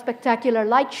a spectacular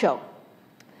light show.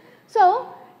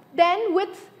 So then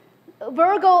with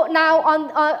Virgo now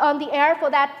on the air for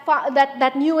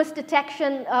that newest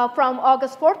detection from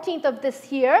August 14th of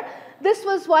this year, this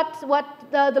was what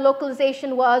the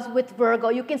localization was with Virgo.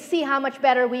 You can see how much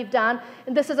better we've done.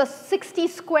 And this is a 60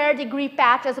 square degree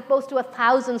patch as opposed to a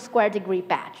 1,000 square degree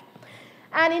patch.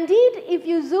 And indeed, if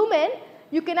you zoom in,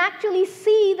 you can actually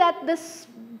see that this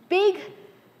big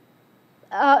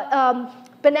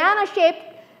banana shape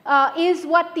is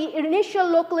what the initial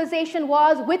localization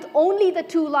was with only the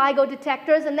 2 LIGO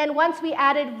detectors. And then once we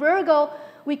added Virgo,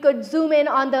 we could zoom in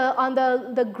on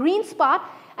the green spot.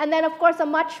 And then, of course, a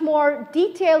much more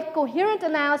detailed, coherent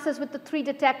analysis with the 3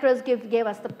 detectors gave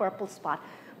us the purple spot.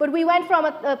 But we went from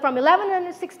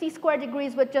 1,160 square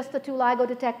degrees with just the 2 LIGO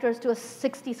detectors to a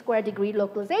 60 square degree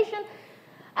localization.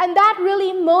 And that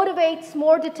really motivates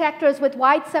more detectors with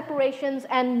wide separations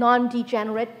and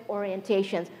non-degenerate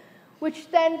orientations, which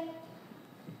then,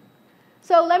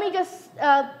 so let me just,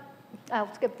 I'll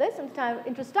skip this in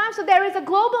interest of time. So there is a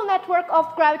global network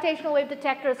of gravitational wave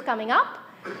detectors coming up.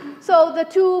 So the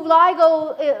 2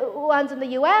 LIGO ones in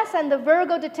the US and the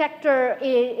Virgo detector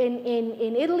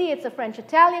in Italy, it's a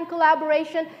French-Italian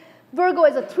collaboration. Virgo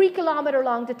is a 3-kilometer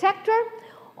long detector.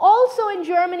 Also in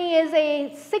Germany is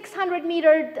a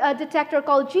 600-meter detector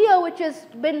called GEO, which has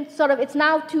been it's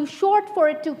now too short for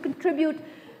it to contribute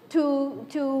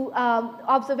to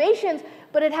observations,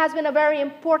 but it has been a very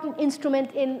important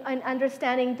instrument in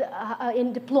understanding,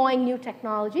 in deploying new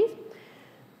technologies.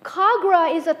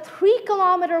 Kagra is a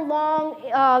 3-kilometer long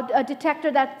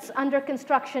detector that's under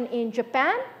construction in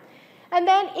Japan. And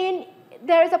then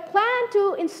there is a plan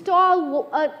to install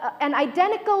an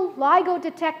identical LIGO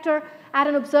detector at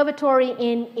an observatory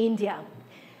in India.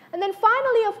 And then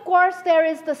finally, of course, there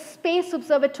is the Space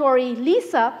Observatory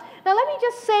LISA. Now let me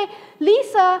just say,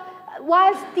 LISA,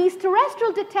 whilst these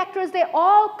terrestrial detectors, they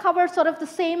all cover sort of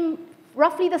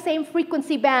roughly the same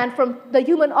frequency band from the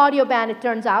human audio band, it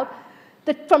turns out,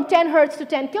 from 10 hertz to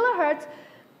 10 kilohertz.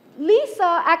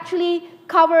 LISA actually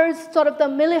covers sort of the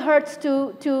millihertz to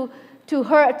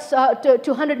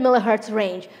 100 millihertz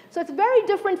range. So it's very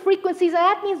different frequencies, and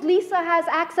that means LISA has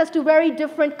access to very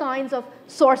different kinds of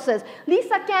sources.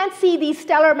 LISA can't see these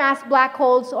stellar mass black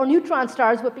holes or neutron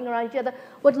stars whipping around each other.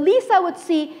 What LISA would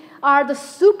see are the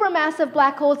supermassive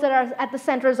black holes that are at the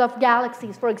centers of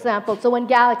galaxies, for example, so when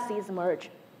galaxies emerge.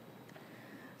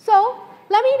 So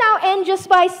let me now end just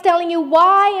by telling you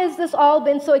why has this all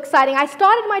been so exciting. I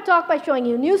started my talk by showing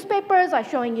you newspapers, by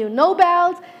showing you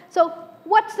Nobels. So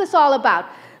what's this all about?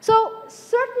 So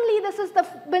certainly this has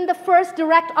been the first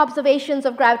direct observations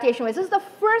of gravitational waves. This is the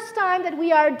first time that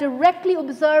we are directly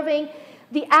observing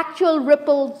the actual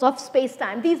ripples of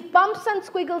space-time. These bumps and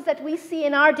squiggles that we see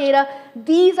in our data,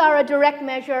 these are a direct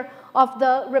measure of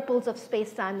the ripples of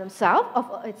space-time itself.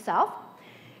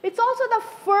 It's also the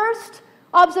first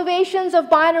observations of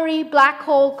binary black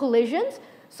hole collisions.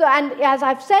 So, and as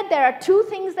I've said, there are two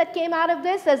things that came out of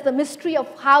this. There's the mystery of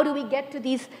how do we get to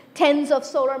these tens of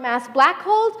solar mass black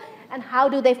holes, and how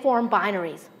do they form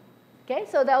binaries. Okay,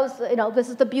 so that was, this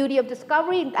is the beauty of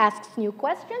discovery. It asks new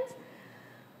questions.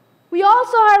 We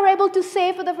also are able to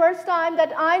say for the first time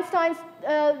that Einstein's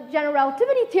general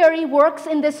relativity theory works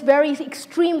in this very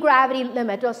extreme gravity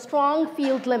limit, a strong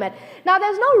field limit. Now,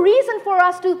 there's no reason for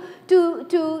us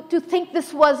to think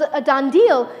this was a done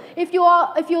deal. If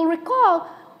you'll recall,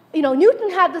 Newton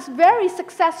had this very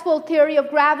successful theory of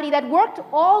gravity that worked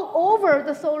all over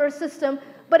the solar system,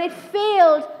 but it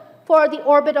failed for the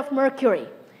orbit of Mercury.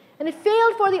 And it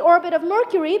failed for the orbit of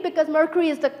Mercury because Mercury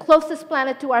is the closest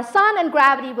planet to our sun, and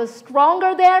gravity was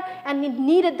stronger there, and it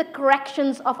needed the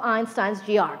corrections of Einstein's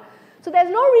GR. So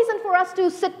there's no reason for us to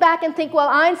sit back and think, well,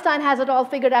 Einstein has it all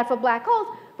figured out for black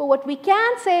holes, but what we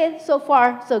can say, so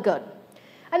far, so good.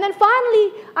 And then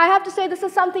finally, I have to say this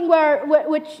is something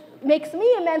which makes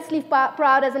me immensely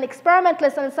proud as an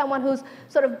experimentalist and as someone who's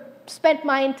sort of spent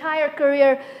my entire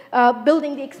career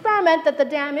building the experiment, that the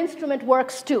damn instrument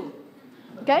works too.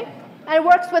 Okay? And it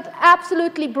works with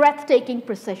absolutely breathtaking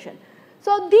precision.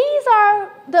 So these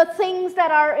are the things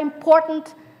that are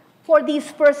important for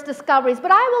these first discoveries. But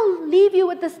I will leave you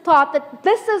with this thought that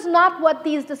this is not what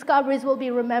these discoveries will be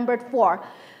remembered for.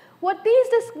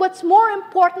 What's more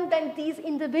important than these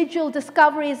individual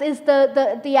discoveries is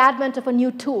the advent of a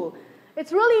new tool.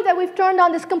 It's really that we've turned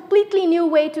on this completely new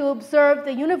way to observe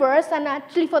the universe, and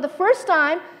actually for the first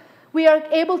time, we are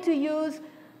able to use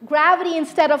gravity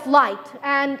instead of light.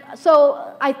 And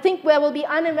so I think there will be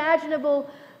unimaginable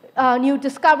new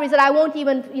discoveries that I won't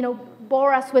even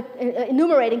bore us with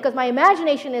enumerating, because my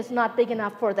imagination is not big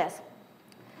enough for this.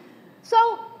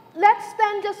 So let's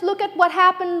then just look at what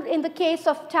happened in the case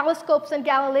of telescopes and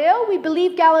Galileo. We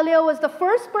believe Galileo was the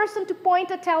first person to point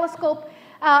a telescope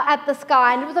at the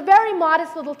sky, and it was a very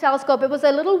modest little telescope. It was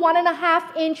a little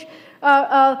 1.5-inch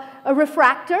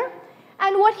refractor.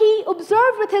 And what he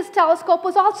observed with his telescope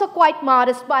was also quite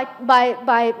modest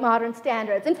by modern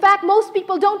standards. In fact, most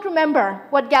people don't remember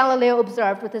what Galileo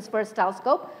observed with his first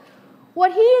telescope.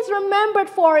 What he is remembered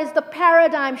for is the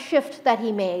paradigm shift that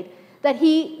he made, that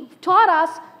he taught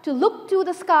us to look to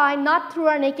the sky not through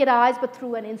our naked eyes, but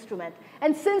through an instrument.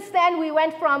 And since then, we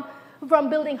went from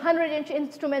building 100-inch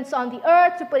instruments on the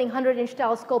Earth to putting 100-inch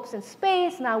telescopes in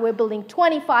space. Now we're building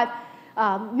 25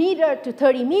 meter to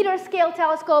 30-meter scale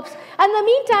telescopes. And in the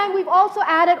meantime, we've also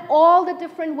added all the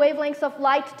different wavelengths of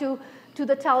light to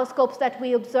the telescopes that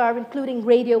we observe, including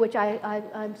radio, which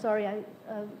I'm sorry I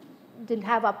didn't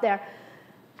have up there.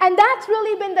 And that's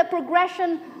really been the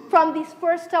progression from these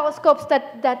first telescopes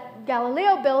that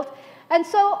Galileo built. And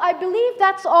so I believe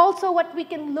that's also what we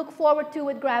can look forward to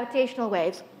with gravitational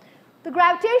waves. The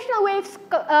gravitational wave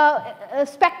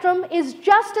spectrum is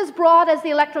just as broad as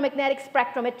the electromagnetic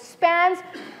spectrum. It spans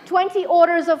 20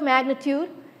 orders of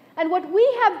magnitude. And what we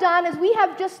have done is we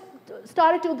have just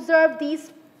started to observe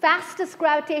these fastest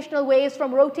gravitational waves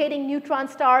from rotating neutron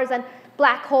stars and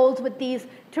black holes with these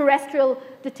terrestrial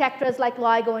detectors like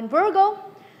LIGO and Virgo.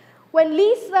 When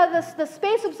LISA, the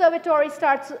Space Observatory,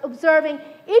 starts observing,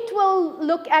 it will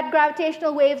look at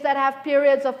gravitational waves that have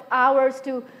periods of hours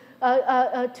to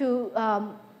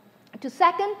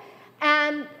second,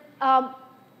 and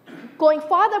going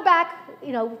farther back,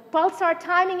 pulsar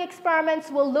timing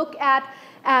experiments will look at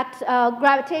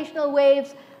gravitational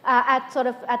waves at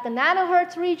the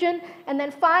nanohertz region, and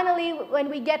then finally, when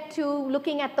we get to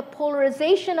looking at the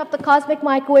polarization of the cosmic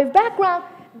microwave background,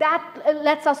 that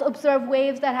lets us observe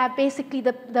waves that have basically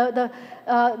the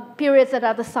periods that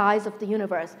are the size of the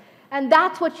universe, and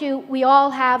that's what we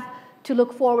all have to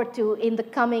look forward to in the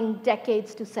coming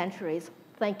decades to centuries.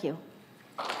 Thank you.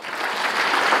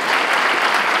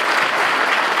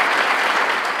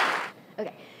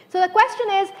 Okay, So the question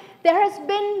is, there has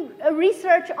been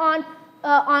research on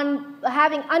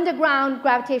having underground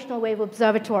gravitational wave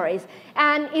observatories,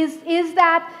 and is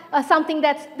that something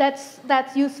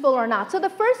that's useful or not? So the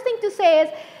first thing to say is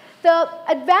the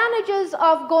advantages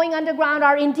of going underground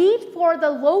are indeed for the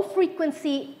low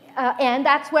frequency end.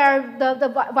 That's where the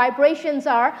vibrations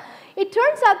are. It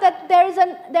turns out that there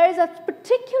is a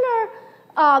particular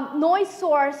noise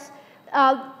source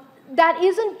that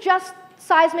isn't just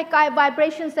seismic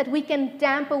vibrations that we can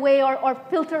damp away or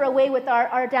filter away with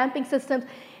our damping systems.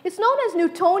 It's known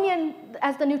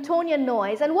as the Newtonian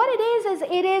noise. And what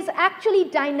it is actually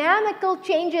dynamical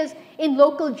changes in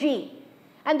local G.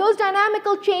 And those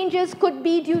dynamical changes could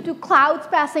be due to clouds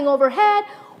passing overhead,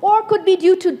 or could be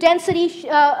due to density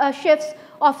shifts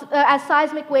as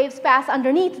seismic waves pass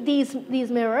underneath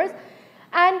these mirrors.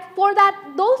 And for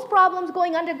that, those problems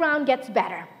going underground gets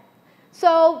better.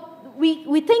 So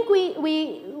we think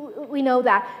we know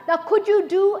that. Now, could you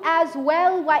do as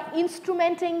well by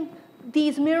instrumenting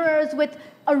these mirrors with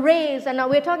arrays? And now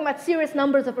we're talking about serious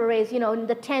numbers of arrays, in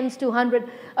the tens to 100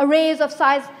 arrays of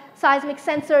seismic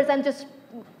sensors, and just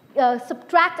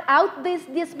subtract out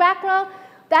this background.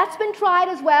 That's been tried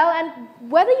as well. And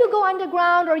whether you go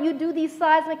underground or you do these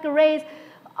seismic arrays,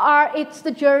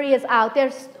 the jury is out.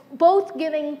 There's both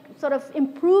giving sort of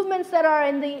improvements that are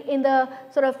in the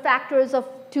sort of factors of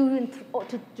 2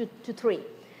 to 3.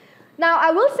 Now,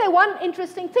 I will say one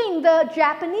interesting thing. The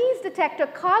Japanese detector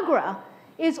Kagra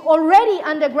is already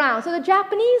underground. So the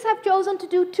Japanese have chosen to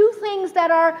do two things that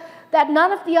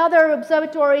none of the other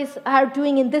observatories are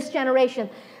doing in this generation.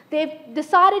 They've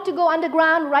decided to go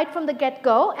underground right from the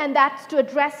get-go, and that's to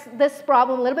address this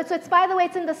problem a little bit. So it's, by the way,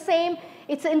 it's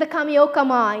in the Kamioka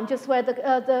mine, just where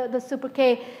the Super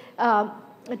K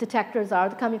detectors are,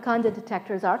 the Kamiokande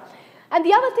detectors are. And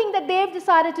the other thing that they've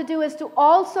decided to do is to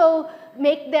also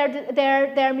make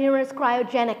their mirrors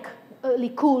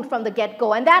cryogenically cooled from the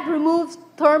get-go, and that removes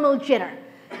thermal jitter.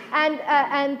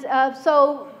 And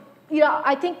so,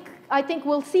 I think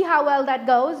we'll see how well that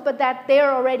goes, but that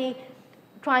they're already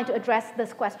trying to address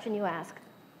this question you asked.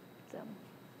 So,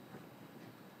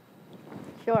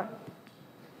 sure.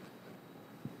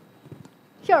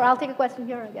 Sure, I'll take a question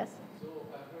here, I guess. So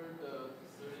I heard 30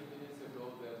 minutes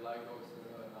ago that LIGO is going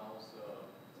to announce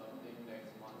something next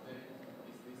Monday.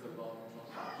 Is this about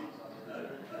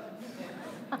transactions?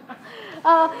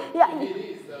 Yeah. If it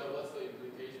is, what's the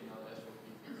implication on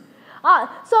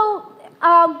astrophysics? So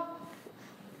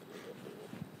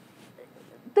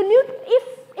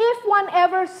if one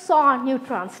ever saw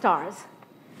neutron stars,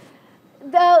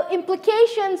 the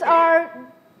implications are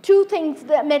two things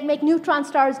that make neutron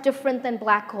stars different than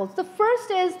black holes. The first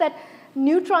is that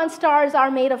neutron stars are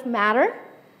made of matter,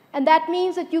 and that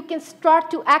means that you can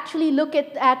start to actually look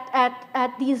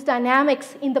at these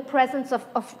dynamics in the presence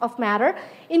of matter,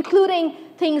 including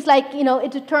things like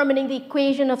determining the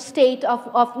equation of state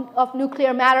of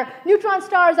nuclear matter. Neutron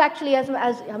stars actually, I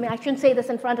mean, I shouldn't say this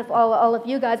in front of all of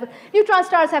you guys, but neutron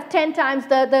stars have 10 times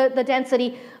the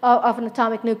density of an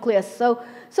atomic nucleus.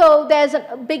 So there's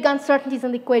big uncertainties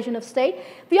in the equation of state.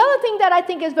 The other thing that I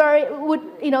think is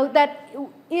that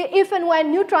if and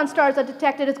when neutron stars are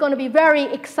detected, it's going to be very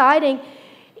exciting,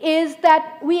 is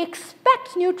that we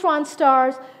expect neutron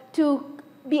stars to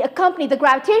be accompanied, the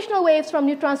gravitational waves from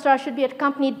neutron stars should be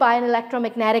accompanied by an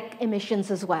electromagnetic emissions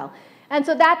as well. And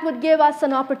so that would give us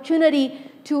an opportunity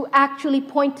to actually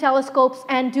point telescopes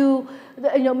and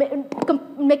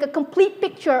make a complete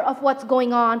picture of what's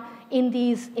going on in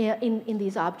these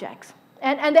objects.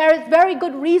 And there is very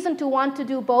good reason to want to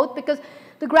do both, because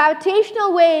the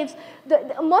gravitational waves,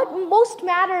 most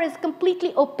matter is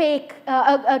completely opaque,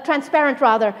 transparent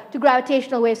rather, to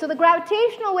gravitational waves. So the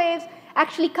gravitational waves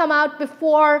actually come out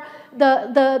before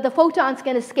the photons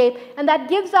can escape, and that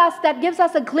gives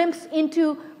us a glimpse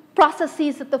into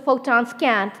processes that the photons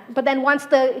can't. But then once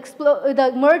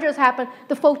the mergers happen,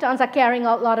 the photons are carrying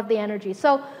out a lot of the energy.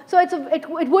 So it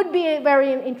would be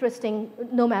very interesting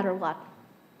no matter what.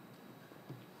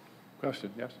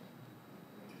 Question, yes?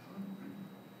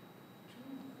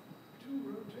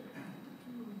 Two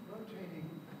rotating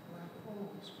black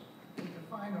holes can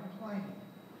define a plane.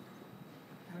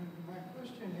 And my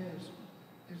question is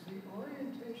the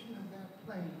orientation of that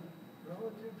plane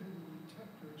relative to the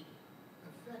detectors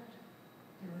affect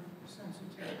your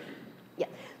sensitivity? Yeah.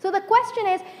 So the question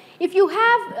is, if you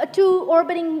have two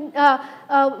orbiting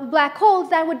black holes,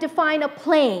 that would define a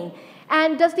plane.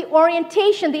 And does the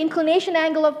orientation, the inclination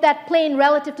angle of that plane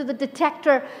relative to the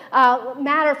detector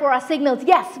matter for our signals?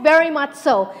 Yes, very much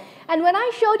so. And when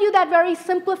I showed you that very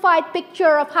simplified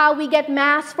picture of how we get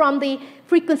mass from the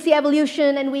frequency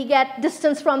evolution and we get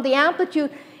distance from the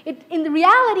amplitude, in the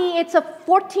reality, it's a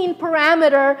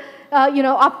 14-parameter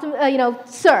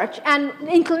search, and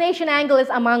inclination angle is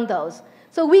among those.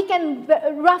 So we can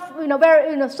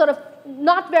sort of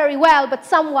not very well, but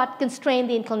somewhat constrain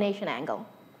the inclination angle.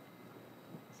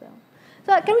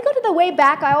 So can we go to the way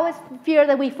back? I always fear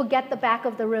that we forget the back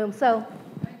of the room. So.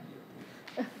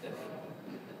 Thank you.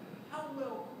 How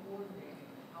well coordinated,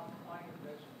 how fine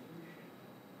resolution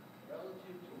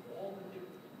relative to all the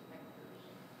different detectors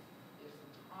is the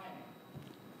timing?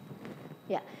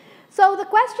 Yeah. So the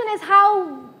question is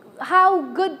how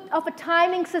good of a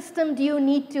timing system do you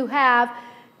need to have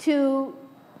to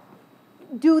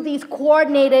do these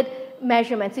coordinated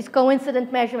measurements, these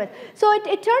coincident measurements? So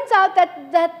it turns out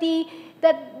that the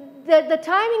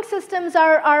timing systems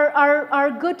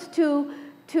are good to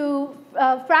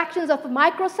fractions of a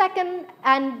microsecond,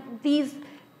 and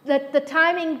the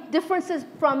timing differences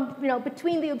from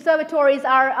between the observatories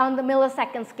are on the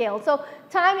millisecond scale. So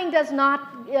timing does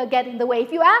not get in the way.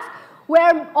 If you ask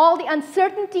where all the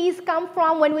uncertainties come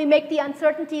from when we make the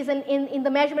uncertainties in the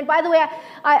measurement. By the way,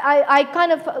 I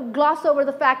kind of gloss over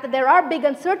the fact that there are big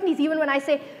uncertainties. Even when I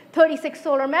say 36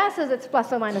 solar masses, it's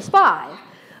plus or minus 5.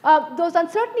 Those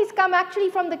uncertainties come actually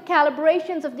from the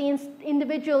calibrations of the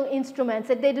individual instruments.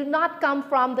 They do not come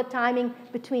from the timing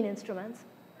between instruments.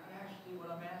 Not actually what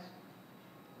I'm asking.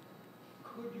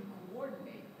 Could you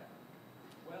coordinate them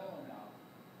well enough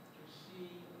to see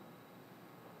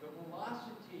the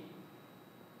velocity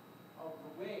of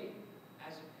the wave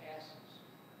as it passes,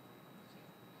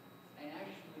 and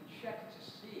actually check to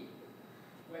see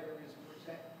whether it's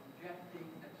projecting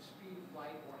at the speed of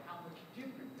light or how much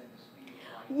different than the speed of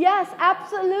light? Yes,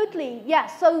 absolutely.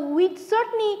 Yes. So we'd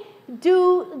certainly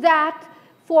do that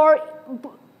for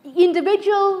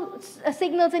individual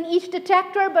signals in each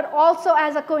detector, but also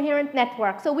as a coherent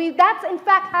network. So that's in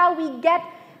fact how we get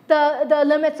the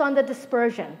limits on the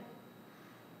dispersion.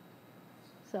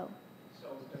 So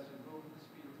does it move at the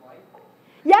speed of light?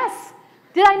 Yes.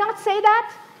 Did I not say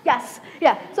that? Yes.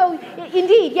 Yeah. So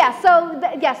indeed, yes. So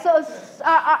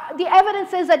the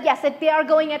evidence is that yes, that they are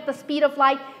going at the speed of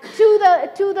light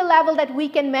to the level that we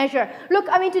can measure. Look,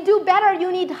 I mean, to do better,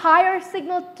 you need higher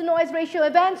signal-to-noise ratio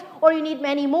events, or you need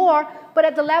many more. But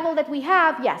at the level that we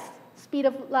have, yes, speed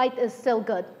of light is still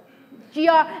good.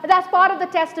 GR. That's part of the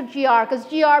test of GR, because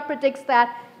GR predicts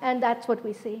that, and that's what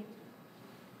we see.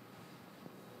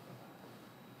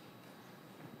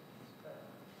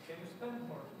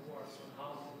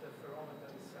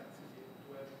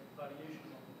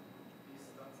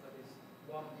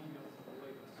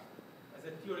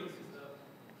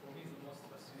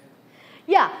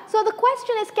 Yeah, so the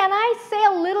question is, can I say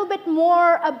a little bit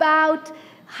more about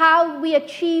how we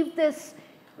achieve this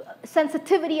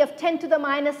sensitivity of 10 to the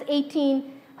minus 18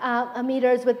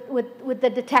 meters with the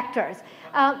detectors?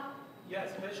 Yeah,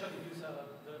 especially use the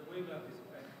wavelength is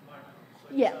micron. So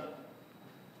yeah.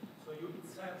 So it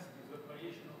senses the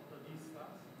variation of the distance,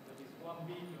 that is 1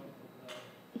 billion of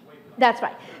the wavelength. That's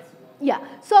right. Yeah,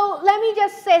 so let me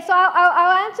just say, so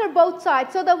I'll answer both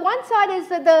sides. So the one side is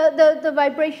the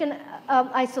vibration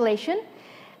isolation,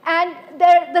 and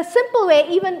the simple way,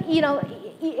 even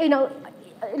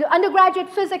undergraduate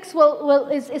physics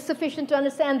is sufficient to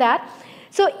understand that.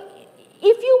 So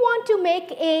if you want to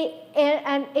make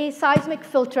a seismic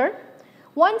filter,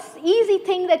 one easy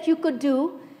thing that you could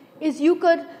do is you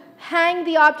could hang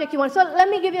the object you want. So let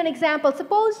me give you an example.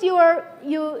 Suppose your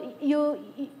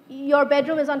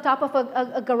bedroom is on top of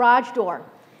a garage door.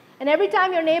 And every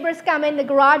time your neighbors come in, the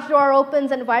garage door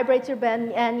opens and vibrates your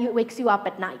bed and wakes you up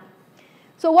at night.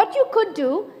 So what you could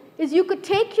do is you could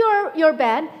take your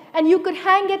bed and you could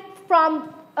hang it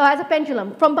from, as a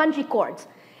pendulum, from bungee cords.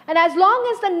 And as long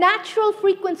as the natural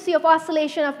frequency of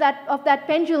oscillation of that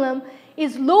pendulum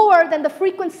is lower than the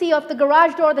frequency of the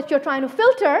garage door that you're trying to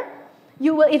filter,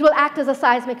 it will act as a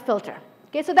seismic filter.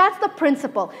 Okay, so that's the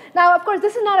principle. Now, of course,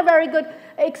 this is not a very good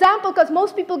example because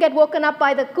most people get woken up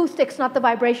by the acoustics, not the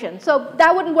vibration. So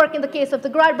that wouldn't work in the case of the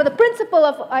garage, but the principle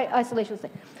of isolation is the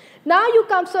same. Now you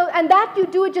come, and that you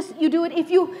do it if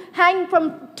you hang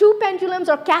from 2 pendulums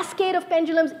or cascade of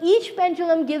pendulums. Each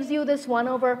pendulum gives you this 1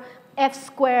 over f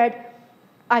squared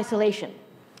isolation.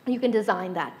 You can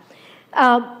design that.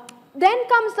 Then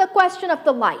comes the question of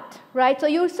the light, right? So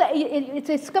you say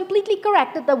it's completely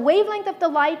correct that the wavelength of the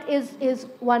light is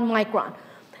 1 micron.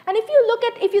 And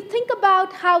if you think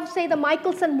about how, say, the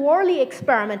Michelson-Morley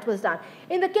experiment was done,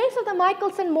 in the case of the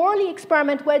Michelson-Morley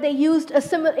experiment where they used a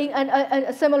similar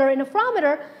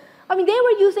interferometer, I mean, they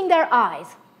were using their eyes.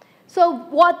 So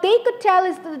what they could tell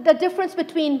is the difference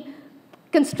between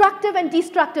constructive and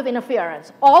destructive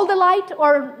interference, all the light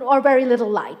or very little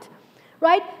light.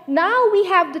 Right? Now we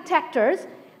have detectors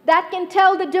that can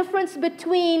tell the difference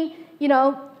between,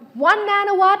 1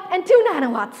 nanowatt and 2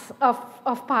 nanowatts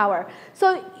of power.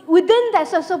 So within that,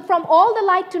 so from all the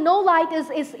light to no light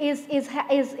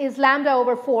is lambda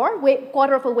over 4,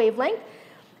 quarter of a wavelength.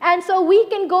 And so we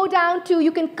can go down to,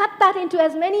 you can cut that into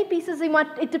as many pieces as you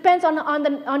want. It depends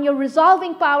on your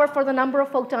resolving power for the number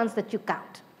of photons that you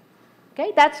count.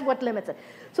 Okay, that's what limits it.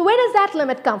 So where does that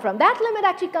limit come from? That limit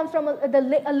actually comes from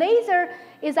a laser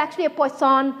is actually a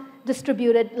Poisson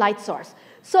distributed light source.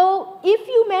 So if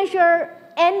you measure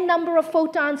n number of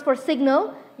photons per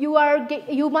signal,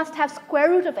 you must have square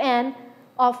root of n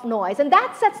of noise. And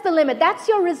that sets the limit. That's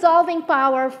your resolving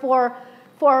power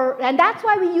and that's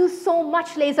why we use so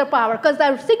much laser power, because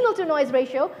the signal to noise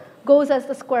ratio goes as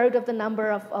the square root of the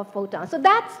number of photons. So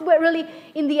that's where really,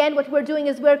 in the end, what we're doing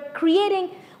is we're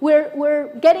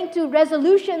getting to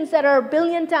resolutions that are a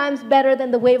billion times better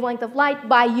than the wavelength of light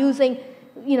by using,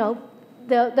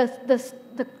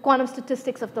 the quantum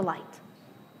statistics of the light.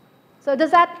 So does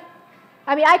that,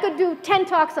 I could do 10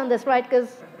 talks on this, right?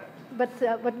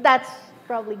 But that's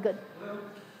probably good.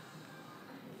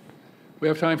 We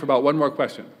have time for about one more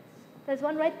question. There's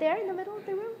one right there in the middle of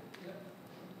the room.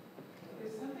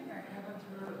 There's something I haven't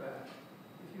heard about.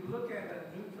 If you look at a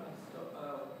neutron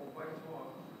or white dwarf,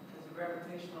 there's a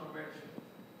gravitational redshift.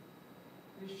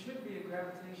 There should be a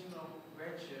gravitational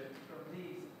redshift from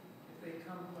these if they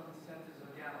come from the centers of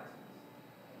galaxies.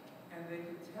 And they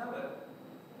could tell it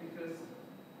because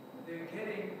they're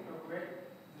getting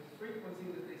the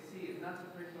frequency that they see is not the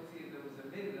frequency that was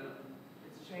emitted on them.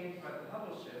 It's changed by the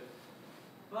Hubble shift.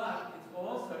 But it's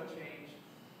also changed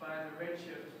by the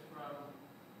redshift from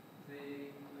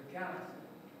the galaxy.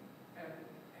 And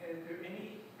is there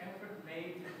any effort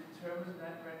made to determine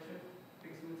that redshift?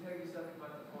 Because it will tell you something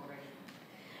about the formation.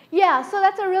 Yeah, so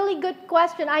that's a really good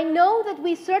question. I know that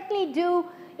we certainly do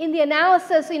in the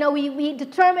analysis, we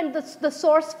determine the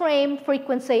source frame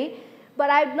frequency, but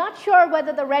I'm not sure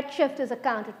whether the redshift is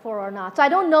accounted for or not. So I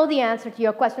don't know the answer to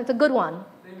your question. It's a good one.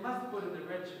 They must put in the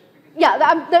redshift. Yeah,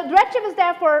 the redshift is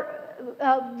there for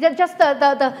just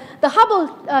the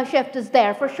Hubble shift is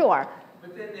there for sure.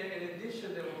 But then in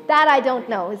addition, there will that I don't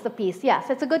know is the piece. Yes,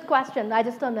 it's a good question. I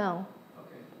just don't know.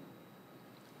 Okay.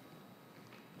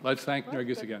 Let's thank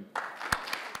Nergis again.